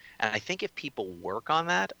engage. And I think if people work on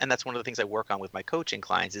that, and that's one of the things I work on with my coaching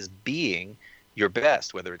clients, is being your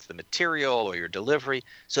best, whether it's the material or your delivery,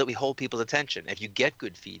 so that we hold people's attention. If you get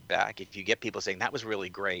good feedback, if you get people saying that was really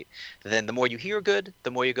great, then the more you hear good,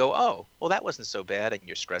 the more you go, oh, well, that wasn't so bad, and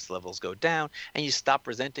your stress levels go down, and you stop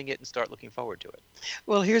resenting it and start looking forward to it.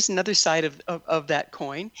 Well, here's another side of that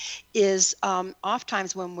coin is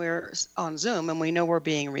oftentimes when we're on Zoom and we know we're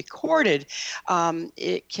being recorded,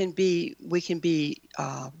 we can be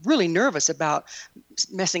really nervous about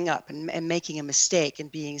messing up and making a mistake and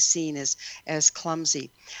being seen as clumsy.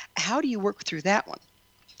 How do you work through that one?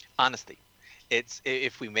 Honesty.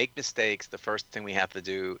 If we make mistakes, the first thing we have to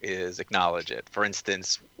do is acknowledge it. For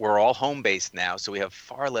instance, we're all home-based now, so we have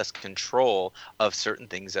far less control of certain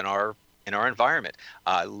things in our environment.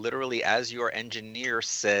 Literally, as your engineer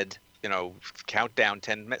said, count down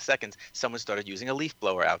 10 seconds, someone started using a leaf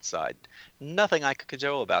blower outside. Nothing I could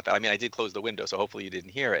cajole about that. I mean, I did close the window, so hopefully you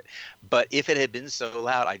didn't hear it. But if it had been so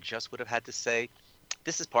loud, I just would have had to say,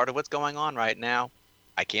 this is part of what's going on right now.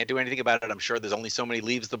 I can't do anything about it. I'm sure there's only so many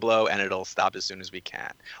leaves to blow, and it'll stop as soon as we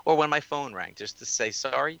can. Or when my phone rang, just to say,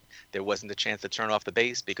 sorry, there wasn't a chance to turn off the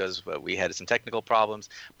bass because we had some technical problems,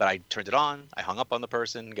 but I turned it on, I hung up on the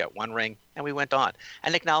person, got one ring, and we went on.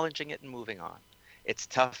 And acknowledging it and moving on. It's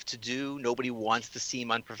tough to do. Nobody wants to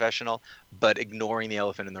seem unprofessional, but ignoring the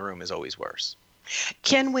elephant in the room is always worse.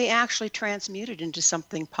 Can we actually transmute it into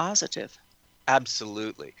something positive?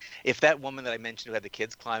 Absolutely. If that woman that I mentioned who had the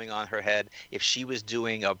kids climbing on her head, if she was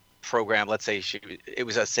doing a program, let's say it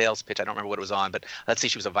was a sales pitch, I don't remember what it was on, but let's say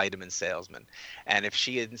she was a vitamin salesman. And if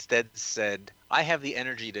she had instead said, I have the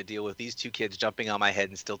energy to deal with these two kids jumping on my head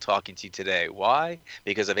and still talking to you today. Why?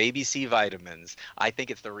 Because of ABC vitamins. I think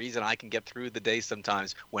it's the reason I can get through the day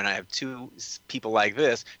sometimes when I have two people like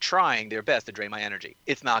this trying their best to drain my energy.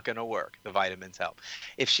 It's not going to work. The vitamins help.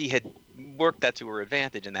 If she had worked that to her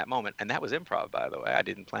advantage in that moment, and that was improv, by the way, I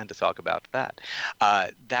didn't plan to talk about that,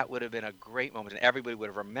 that would have been a great moment, and everybody would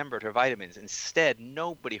have remembered her vitamins. Instead,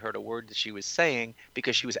 nobody heard a word that she was saying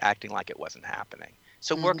because she was acting like it wasn't happening.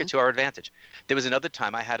 So work it to our advantage. There was another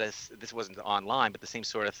time I had this wasn't online, but the same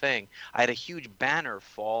sort of thing. I had a huge banner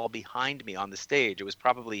fall behind me on the stage. It was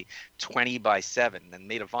probably 20 by 7 and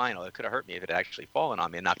made of vinyl. It could have hurt me if it had actually fallen on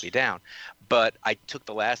me and knocked me down. But I took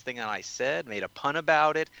the last thing and I said, made a pun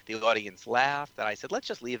about it. The audience laughed. And I said, let's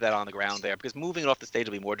just leave that on the ground there because moving it off the stage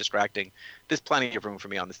will be more distracting. There's plenty of room for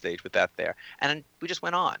me on the stage with that there. And we just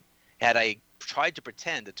went on. Had I tried to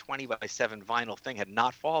pretend a 20 by 7 vinyl thing had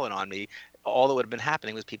not fallen on me, all that would have been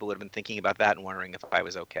happening was people would have been thinking about that and wondering if I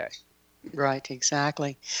was okay. Right,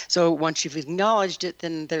 exactly. So once you've acknowledged it,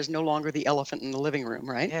 then there's no longer the elephant in the living room,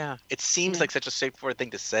 right? Yeah. It seems like such a straightforward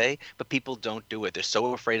thing to say, but people don't do it. They're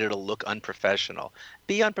so afraid it'll look unprofessional.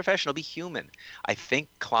 Be unprofessional. Be human. I think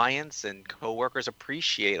clients and coworkers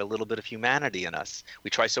appreciate a little bit of humanity in us. We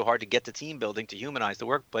try so hard to get to team building, to humanize the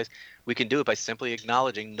workplace. We can do it by simply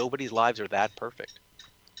acknowledging nobody's lives are that perfect.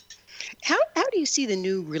 How do you see the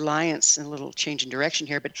new reliance, and a little change in direction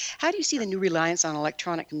here, but how do you see the new reliance on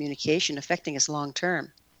electronic communication affecting us long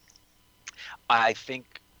term? I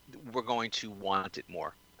think we're going to want it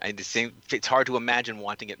more. It's hard to imagine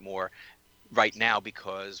wanting it more right now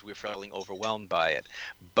because we're feeling overwhelmed by it.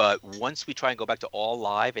 But once we try and go back to all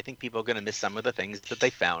live, I think people are going to miss some of the things that they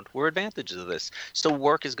found were advantages of this. So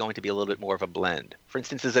work is going to be a little bit more of a blend. For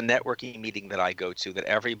instance, there's a networking meeting that I go to that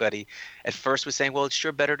everybody at first was saying, well, it's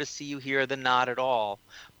sure better to see you here than not at all.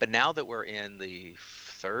 But now that we're in the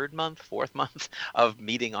fourth month of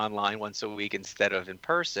meeting online once a week instead of in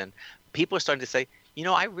person, people are starting to say,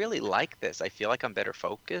 I really like this. I feel like I'm better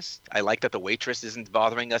focused. I like that the waitress isn't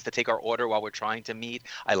bothering us to take our order while we're trying to meet.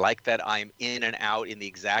 I like that I'm in and out in the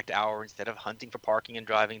exact hour instead of hunting for parking and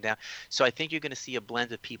driving down. So I think you're going to see a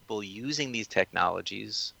blend of people using these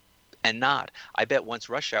technologies and not. I bet once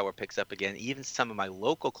rush hour picks up again, even some of my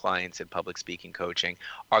local clients in public speaking coaching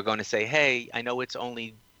are going to say, hey, I know it's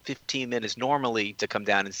only 15 minutes normally to come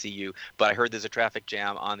down and see you, but I heard there's a traffic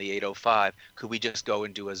jam on the 805. Could we just go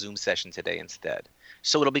and do a Zoom session today instead?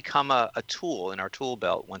 So it'll become a tool in our tool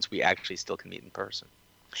belt once we actually still can meet in person.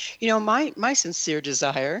 My sincere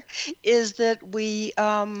desire is that we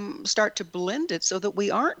start to blend it so that we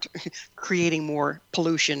aren't creating more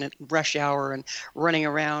pollution at rush hour and running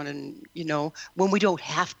around and, when we don't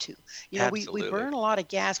have to. We burn a lot of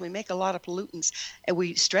gas, we make a lot of pollutants, and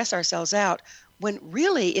we stress ourselves out. When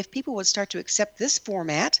really, if people would start to accept this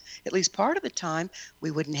format, at least part of the time, we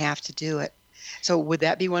wouldn't have to do it. So would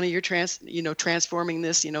that be one of your transforming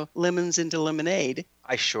this, lemons into lemonade?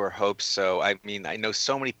 I sure hope so. I mean, I know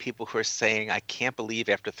so many people who are saying, I can't believe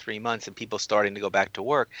after 3 months and people starting to go back to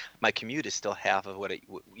work, my commute is still half of what it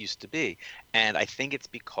used to be. And I think it's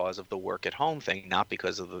because of the work at home thing, not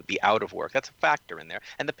because of the out of work. That's a factor in there.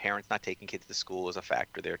 And the parents not taking kids to school is a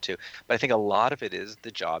factor there too. But I think a lot of it is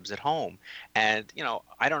the jobs at home. And,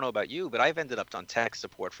 I don't know about you, but I've ended up on tech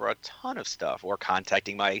support for a ton of stuff, or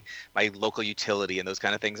contacting my local utility and those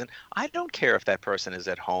kind of things. And I don't care if that person is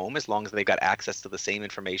at home as long as they've got access to the same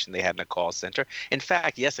information they had in a call center. In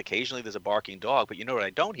fact, yes, occasionally there's a barking dog, but what I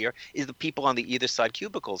don't hear is the people on the either side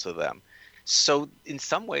cubicles of them. So in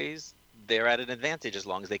some ways, they're at an advantage as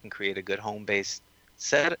long as they can create a good home-based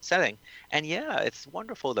setting. And yeah, it's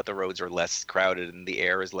wonderful that the roads are less crowded and the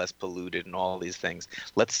air is less polluted and all these things.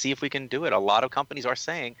 Let's see if we can do it. A lot of companies are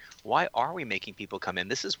saying, why are we making people come in?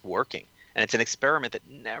 This is working. And it's an experiment that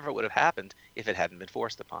never would have happened if it hadn't been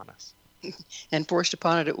forced upon us. And forced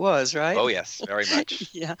upon it was, right? Oh, yes, very much.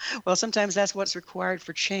 Yeah. Well, sometimes that's what's required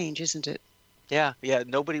for change, isn't it? Yeah.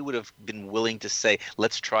 Nobody would have been willing to say,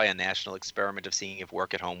 let's try a national experiment of seeing if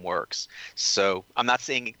work at home works. So I'm not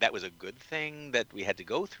saying that was a good thing that we had to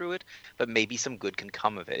go through it, but maybe some good can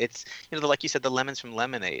come of it. It's, like you said, the lemons from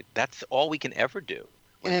lemonade. That's all we can ever do.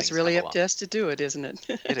 And it's really up to us to do it, isn't it?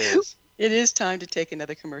 It is. It is time to take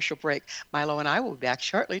another commercial break. Milo and I will be back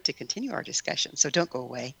shortly to continue our discussion, so don't go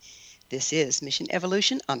away. This is Mission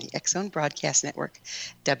Evolution on the X-Zone Broadcast Network,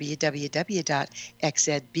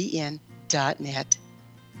 www.xzbn.net.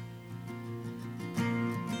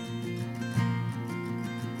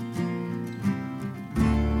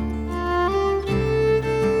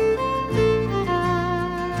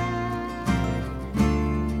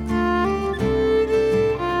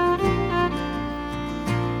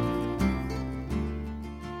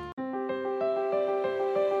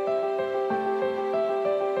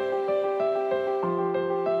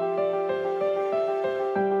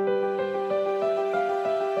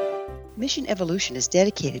 Mission Evolution is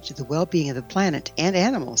dedicated to the well-being of the planet and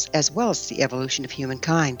animals, as well as the evolution of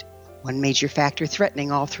humankind. One major factor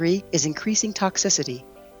threatening all three is increasing toxicity.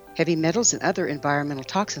 Heavy metals and other environmental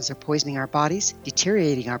toxins are poisoning our bodies,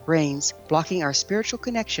 deteriorating our brains, blocking our spiritual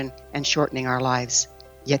connection, and shortening our lives.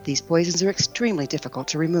 Yet these poisons are extremely difficult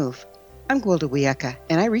to remove. I'm Gwilda Wiyaka,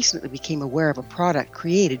 and I recently became aware of a product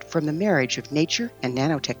created from the marriage of nature and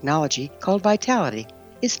nanotechnology called Vitality.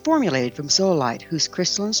 It's formulated from zoolite, whose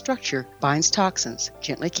crystalline structure binds toxins,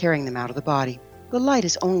 gently carrying them out of the body. The light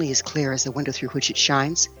is only as clear as the window through which it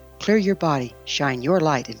shines. Clear your body, shine your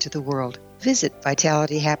light into the world. Visit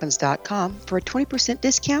vitalityhappens.com for a 20%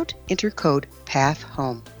 discount. Enter code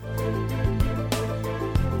PATHHOME.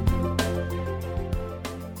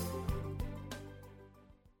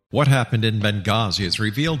 What Happened in Benghazi is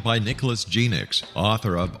revealed by Nicholas Genix,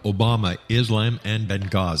 author of Obama, Islam, and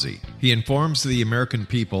Benghazi. He informs the American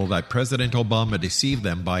people that President Obama deceived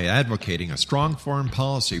them by advocating a strong foreign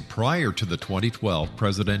policy prior to the 2012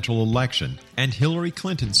 presidential election, and Hillary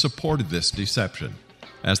Clinton supported this deception.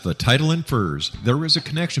 As the title infers, there is a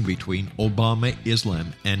connection between Obama,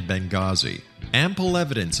 Islam, and Benghazi. Ample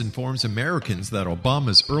evidence informs Americans that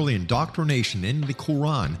Obama's early indoctrination in the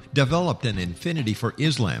Quran developed an affinity for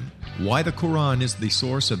Islam, why the Quran is the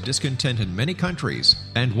source of discontent in many countries,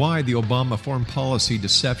 and why the Obama foreign policy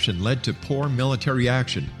deception led to poor military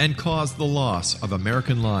action and caused the loss of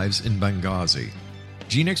American lives in Benghazi.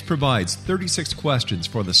 Genix provides 36 questions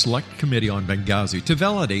for the Select Committee on Benghazi to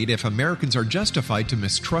validate if Americans are justified to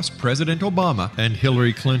mistrust President Obama and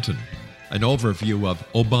Hillary Clinton. An overview of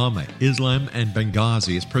Obama, Islam, and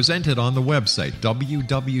Benghazi is presented on the website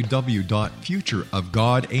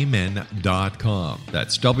www.futureofgodamen.com.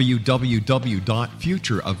 That's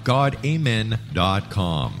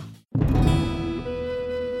www.futureofgodamen.com.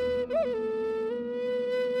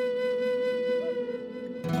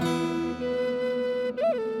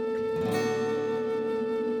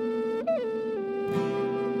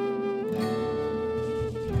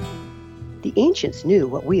 The ancients knew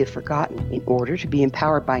what we have forgotten. In order to be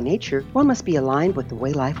empowered by nature, one must be aligned with the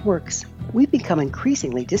way life works. We've become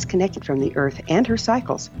increasingly disconnected from the earth and her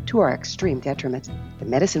cycles, to our extreme detriment. The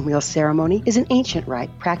medicine wheel ceremony is an ancient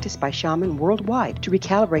rite practiced by shamans worldwide to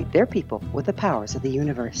recalibrate their people with the powers of the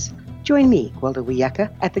universe. Join me, Gwilda Wiyaka,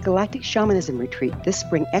 at the Galactic Shamanism Retreat this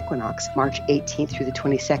spring equinox, March 18th through the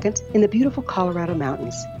 22nd, in the beautiful Colorado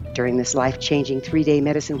Mountains. During this life-changing 3-day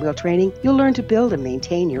medicine wheel training, you'll learn to build and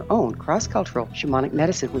maintain your own cross-cultural shamanic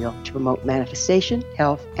medicine wheel to promote manifestation,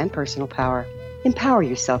 health, and personal power. Empower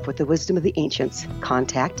yourself with the wisdom of the ancients.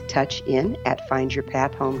 Contact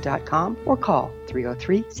touchin@findyourpathhome.com or call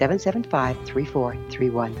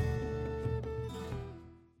 303-775-3431.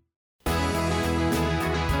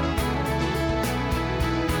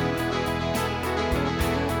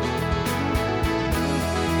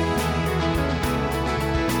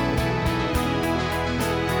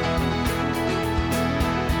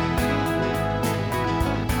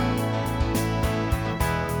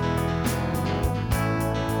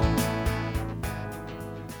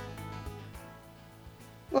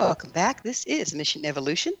 Welcome back. This is Mission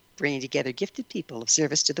Evolution, bringing together gifted people of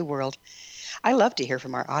service to the world. I love to hear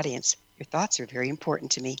from our audience. Your thoughts are very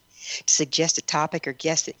important to me. To suggest a topic or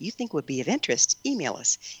guest that you think would be of interest, email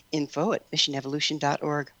us,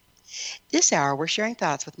 info@missionevolution.org. This hour, we're sharing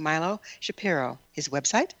thoughts with Milo Shapiro. His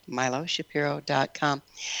website, miloshapiro.com.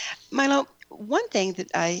 Milo, one thing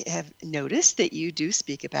that I have noticed that you do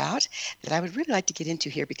speak about that I would really like to get into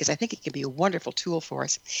here because I think it can be a wonderful tool for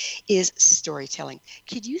us is storytelling.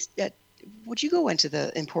 Would you go into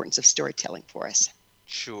the importance of storytelling for us?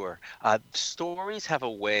 Sure. Stories have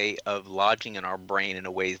a way of lodging in our brain in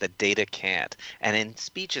a ways that data can't. And in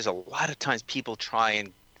speeches, a lot of times people try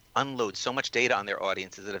and unload so much data on their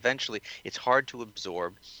audiences that eventually it's hard to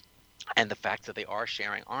absorb. And the facts that they are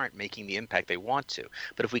sharing aren't making the impact they want to.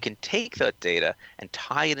 But if we can take that data and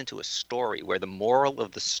tie it into a story where the moral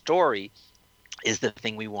of the story is the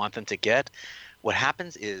thing we want them to get, what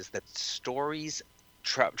happens is that stories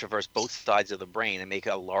traverse both sides of the brain and make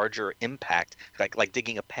a larger impact, like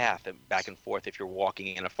digging a path back and forth. If you're walking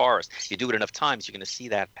in a forest, you do it enough times, you're going to see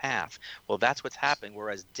that path. Well, that's what's happening,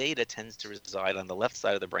 whereas data tends to reside on the left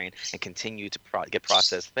side of the brain and continue to get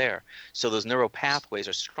processed there. So those neural pathways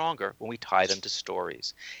are stronger when we tie them to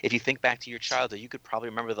stories. If you think back to your childhood, you could probably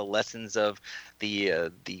remember the lessons of the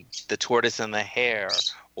tortoise and the hare,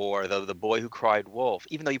 or the boy who cried wolf,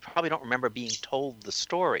 even though you probably don't remember being told the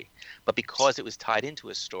story. But because it was tied into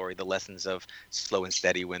a story, the lessons of slow and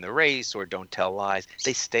steady win the race or don't tell lies,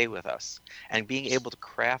 they stay with us. And being able to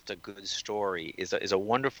craft a good story is a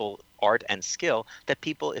wonderful art and skill that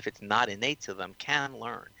people, if it's not innate to them, can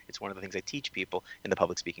learn. It's one of the things I teach people in the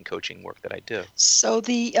public speaking coaching work that I do. So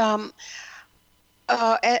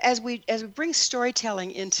as we bring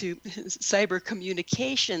storytelling into cyber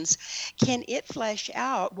communications, can it flesh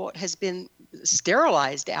out what has been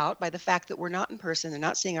sterilized out by the fact that we're not in person, they're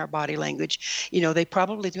not seeing our body language, they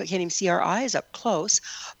probably can't even see our eyes up close,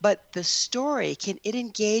 but the story, can it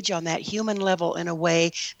engage on that human level in a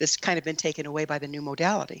way that's kind of been taken away by the new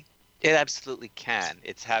modality? It absolutely can.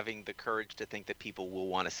 It's having the courage to think that people will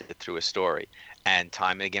want to sit through a story. And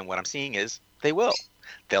time and again, what I'm seeing is they will.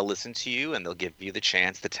 They'll listen to you and they'll give you the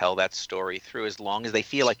chance to tell that story through as long as they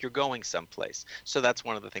feel like you're going someplace. So that's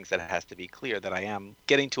one of the things that has to be clear, that I am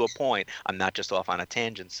getting to a point. I'm not just off on a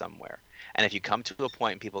tangent somewhere. And if you come to a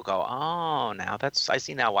point and people go, oh, I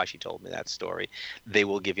see now why she told me that story, they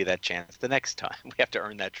will give you that chance the next time. We have to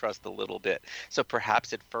earn that trust a little bit. So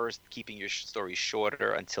perhaps at first, keeping your story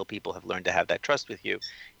shorter until people have learned to have that trust with you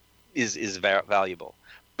is valuable.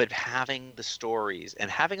 But having the stories and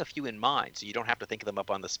having a few in mind, so you don't have to think of them up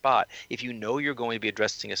on the spot. If you know you're going to be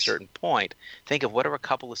addressing a certain point, think of what are a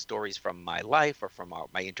couple of stories from my life or from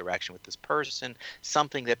my interaction with this person,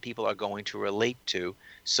 something that people are going to relate to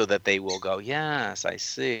so that they will go, yes, I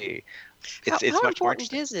see. It's how much more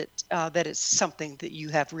important is it that it's something that you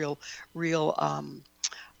have real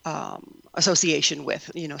association with,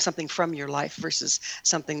 something from your life versus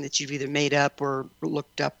something that you've either made up or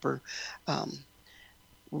looked up or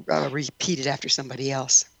repeated after somebody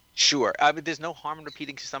else? Sure. There's no harm in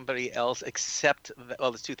repeating to somebody else, except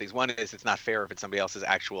there's two things. One is it's not fair if it's somebody else's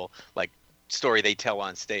actual story they tell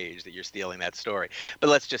on stage that you're stealing that story. But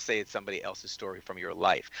let's just say it's somebody else's story from your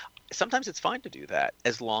life. Sometimes it's fine to do that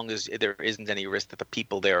as long as there isn't any risk that the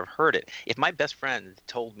people there have heard it. If my best friend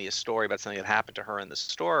told me a story about something that happened to her in the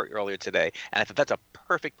store earlier today, and I thought that's a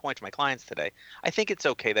perfect point for my clients today, I think it's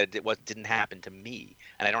okay that it didn't happen to me,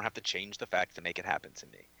 and I don't have to change the facts to make it happen to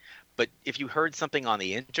me. But if you heard something on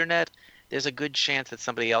the internet, there's a good chance that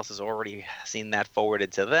somebody else has already seen that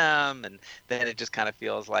forwarded to them, and then it just kind of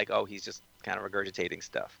feels like, oh, he's just kind of regurgitating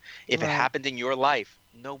stuff. If it happened in your life,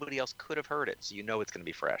 nobody else could have heard it, so you know it's going to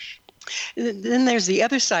be fresh. Then there's the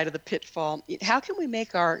other side of the pitfall. How can we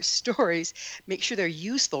make our stories, make sure they're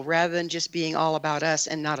useful rather than just being all about us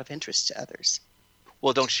and not of interest to others?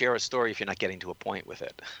 Well, don't share a story if you're not getting to a point with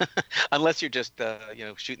it. Unless you're just,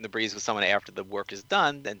 shooting the breeze with someone after the work is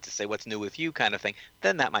done and to say what's new with you kind of thing,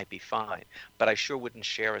 then that might be fine. But I sure wouldn't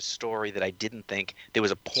share a story that I didn't think there was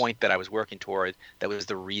a point that I was working toward that was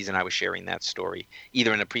the reason I was sharing that story,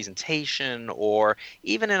 either in a presentation or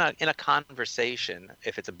even in a conversation,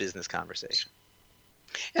 if it's a business conversation.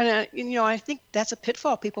 And, I think that's a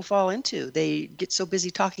pitfall people fall into. They get so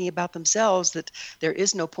busy talking about themselves that there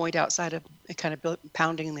is no point outside of kind of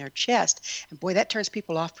pounding their chest. And boy, that turns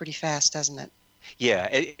people off pretty fast, doesn't it?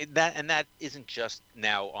 Yeah, that isn't just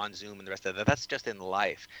now on Zoom and the rest of that. That's just in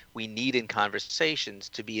life. We need in conversations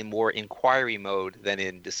to be in more inquiry mode than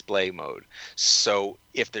in display mode. So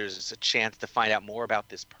if there's a chance to find out more about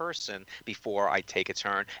this person before I take a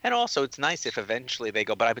turn, and also it's nice if eventually they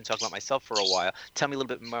go, but I've been talking about myself for a while. Tell me a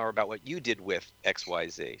little bit more about what you did with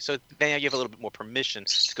XYZ. So now you have a little bit more permission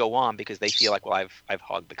to go on because they feel like, well, I've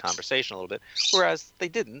hogged the conversation a little bit, whereas they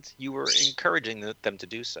didn't. You were encouraging them to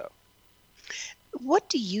do so. What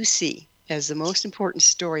do you see as the most important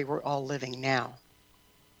story we're all living now?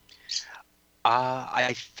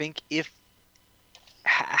 I think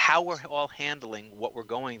how we're all handling what we're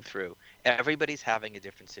going through. Everybody's having a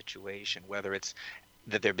different situation, whether it's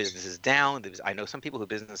that their business is down. I know some people whose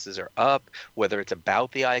businesses are up, whether it's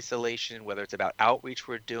about the isolation, whether it's about outreach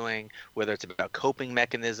we're doing, whether it's about coping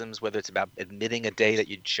mechanisms, whether it's about admitting a day that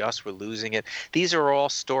you just were losing it. These are all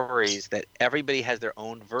stories that everybody has their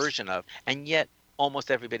own version of, and yet almost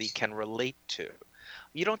everybody can relate to.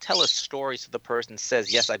 You don't tell a story so the person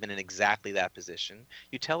says, yes, I've been in exactly that position.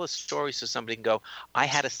 You tell a story so somebody can go, I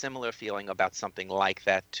had a similar feeling about something like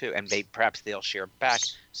that too. And perhaps they'll share back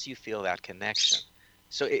so you feel that connection.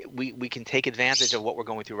 So we can take advantage of what we're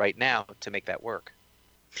going through right now to make that work.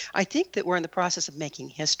 I think that we're in the process of making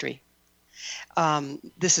history.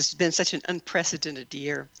 This has been such an unprecedented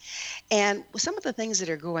year. And with some of the things that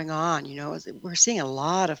are going on, we're seeing a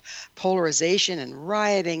lot of polarization and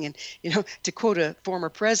rioting. And, to quote a former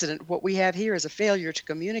president, what we have here is a failure to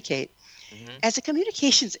communicate. Mm-hmm. As a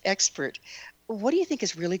communications expert, what do you think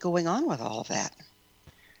is really going on with all of that?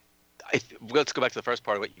 Let's go back to the first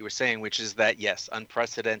part of what you were saying, which is that, yes,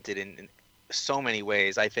 unprecedented in so many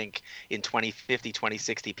ways. I think in 2050,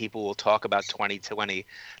 2060, people will talk about 2020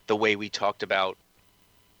 the way we talked about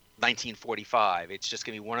 1945. It's just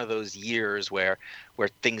going to be one of those years where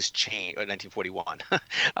things change. Or 1941,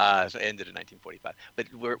 so it ended in 1945. But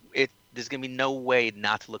there's going to be no way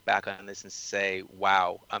not to look back on this and say,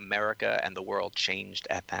 wow, America and the world changed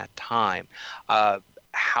at that time.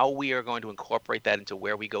 How we are going to incorporate that into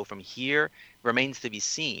where we go from here remains to be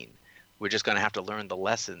seen. We're just going to have to learn the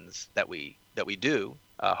lessons that we do.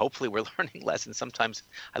 Hopefully we're learning lessons. Sometimes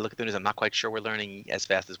I look at the news, I'm not quite sure we're learning as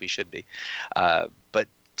fast as we should be. But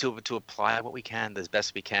to apply what we can as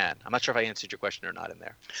best we can. I'm not sure if I answered your question or not in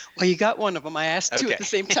there. Well, you got one of them. I asked two at the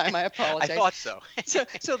same time. I apologize. I thought so.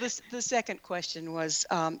 So the second question was,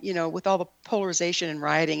 with all the polarization and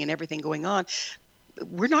rioting and everything going on,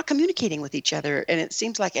 we're not communicating with each other. And it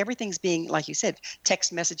seems like everything's being, like you said,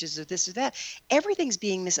 text messages or this or that. Everything's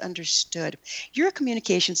being misunderstood. You're a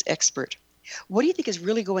communications expert. What do you think is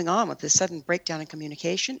really going on with this sudden breakdown in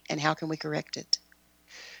communication, and how can we correct it?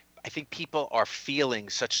 I think people are feeling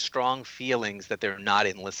such strong feelings that they're not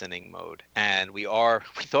in listening mode. And we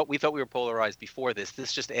thought we were polarized before this.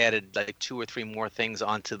 This just added like 2 or 3 more things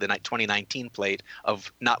onto the 2019 plate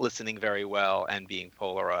of not listening very well and being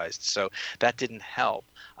polarized. So that didn't help.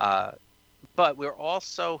 But we're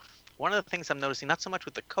also, one of the things I'm noticing, not so much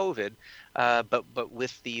with the COVID, but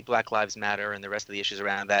with the Black Lives Matter and the rest of the issues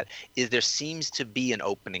around that, is there seems to be an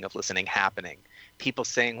opening of listening happening. People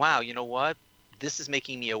saying, wow, you know what? This is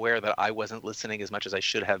making me aware that I wasn't listening as much as I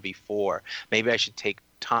should have before. Maybe I should take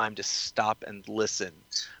time to stop and listen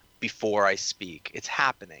before I speak. It's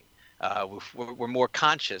happening. We're more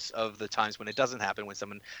conscious of the times when it doesn't happen, when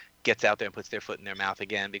someone gets out there and puts their foot in their mouth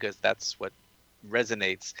again, because that's what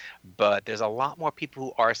resonates. But there's a lot more people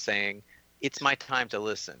who are saying, it's my time to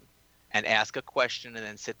listen, and ask a question and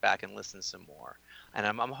then sit back and listen some more. And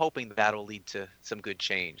I'm hoping that'll lead to some good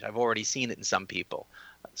change. I've already seen it in some people.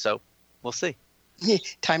 So we'll see.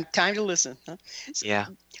 Time to listen. Huh? Yeah.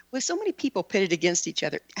 With so many people pitted against each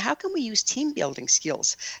other, how can we use team building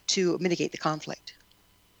skills to mitigate the conflict?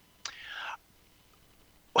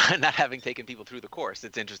 Not having taken people through the course,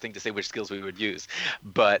 it's interesting to say which skills we would use.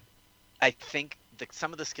 But I think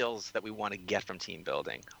some of the skills that we want to get from team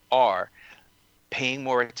building are paying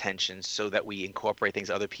more attention so that we incorporate things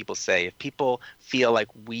other people say. If people feel like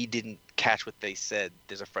we didn't catch what they said,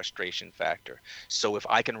 there's a frustration factor. So if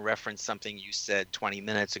I can reference something you said 20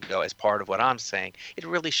 minutes ago as part of what I'm saying, it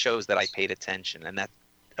really shows that I paid attention, and that's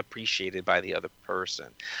appreciated by the other person.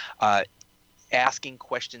 Asking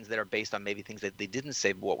questions that are based on maybe things that they didn't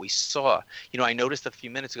say, but what we saw. I noticed a few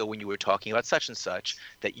minutes ago when you were talking about such and such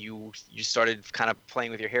that you started kind of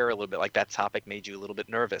playing with your hair a little bit, like that topic made you a little bit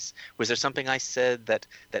nervous. Was there something I said that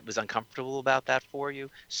was uncomfortable about that for you?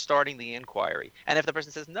 Starting the inquiry. And if the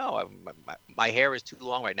person says, no, my hair is too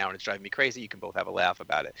long right now and it's driving me crazy, you can both have a laugh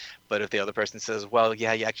about it. But if the other person says, well,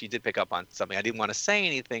 yeah, you actually did pick up on something. I didn't want to say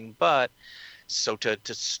anything, but... So to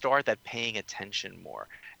start that paying attention more.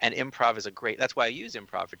 And improv is that's why I use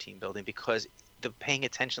improv for team building, because the paying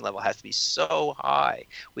attention level has to be so high.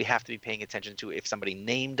 We have to be paying attention to if somebody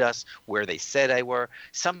named us, where they said they were,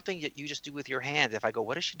 something that you just do with your hands. If I go,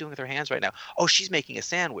 what is she doing with her hands right now? Oh, she's making a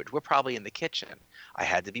sandwich. We're probably in the kitchen. I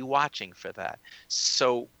had to be watching for that.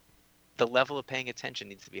 So the level of paying attention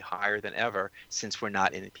needs to be higher than ever since we're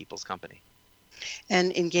not in people's company.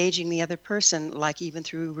 And engaging the other person, like even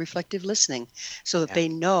through reflective listening, so that they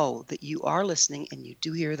know that you are listening and you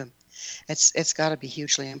do hear them. It's got to be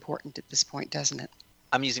hugely important at this point, doesn't it?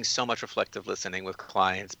 I'm using so much reflective listening with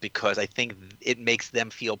clients because I think it makes them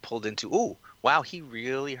feel pulled into, oh, wow, he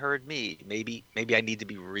really heard me. Maybe I need to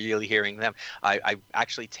be really hearing them. I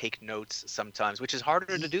actually take notes sometimes, which is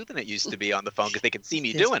harder to do than it used to be on the phone because they can see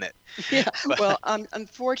me doing it. Yeah. Well,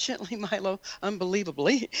 unfortunately, Milo,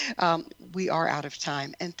 unbelievably, we are out of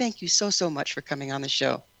time. And thank you so much for coming on the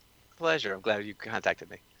show. Pleasure. I'm glad you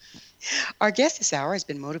contacted me. Our guest this hour has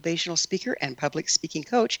been motivational speaker and public speaking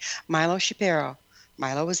coach Milo Shapiro.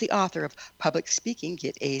 Milo is the author of Public Speaking,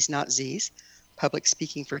 Get A's Not Z's, Public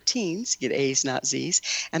Speaking for Teens, Get A's Not Z's,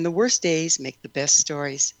 and The Worst Days Make the Best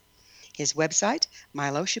Stories. His website,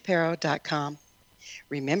 miloshapiro.com.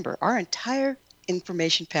 Remember, our entire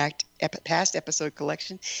information-packed past episode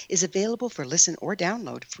collection is available for listen or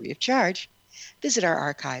download free of charge. Visit our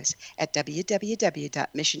archives at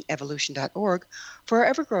www.missionevolution.org for our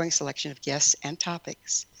ever-growing selection of guests and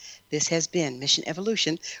topics. This has been Mission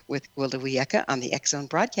Evolution with Gwilda Wiyaka on the X-Zone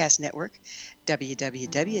Broadcast Network,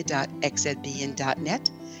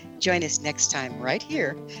 www.xzbn.net. Join us next time right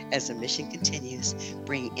here as the mission continues,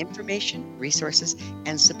 bringing information, resources,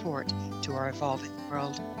 and support to our evolving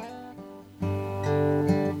world.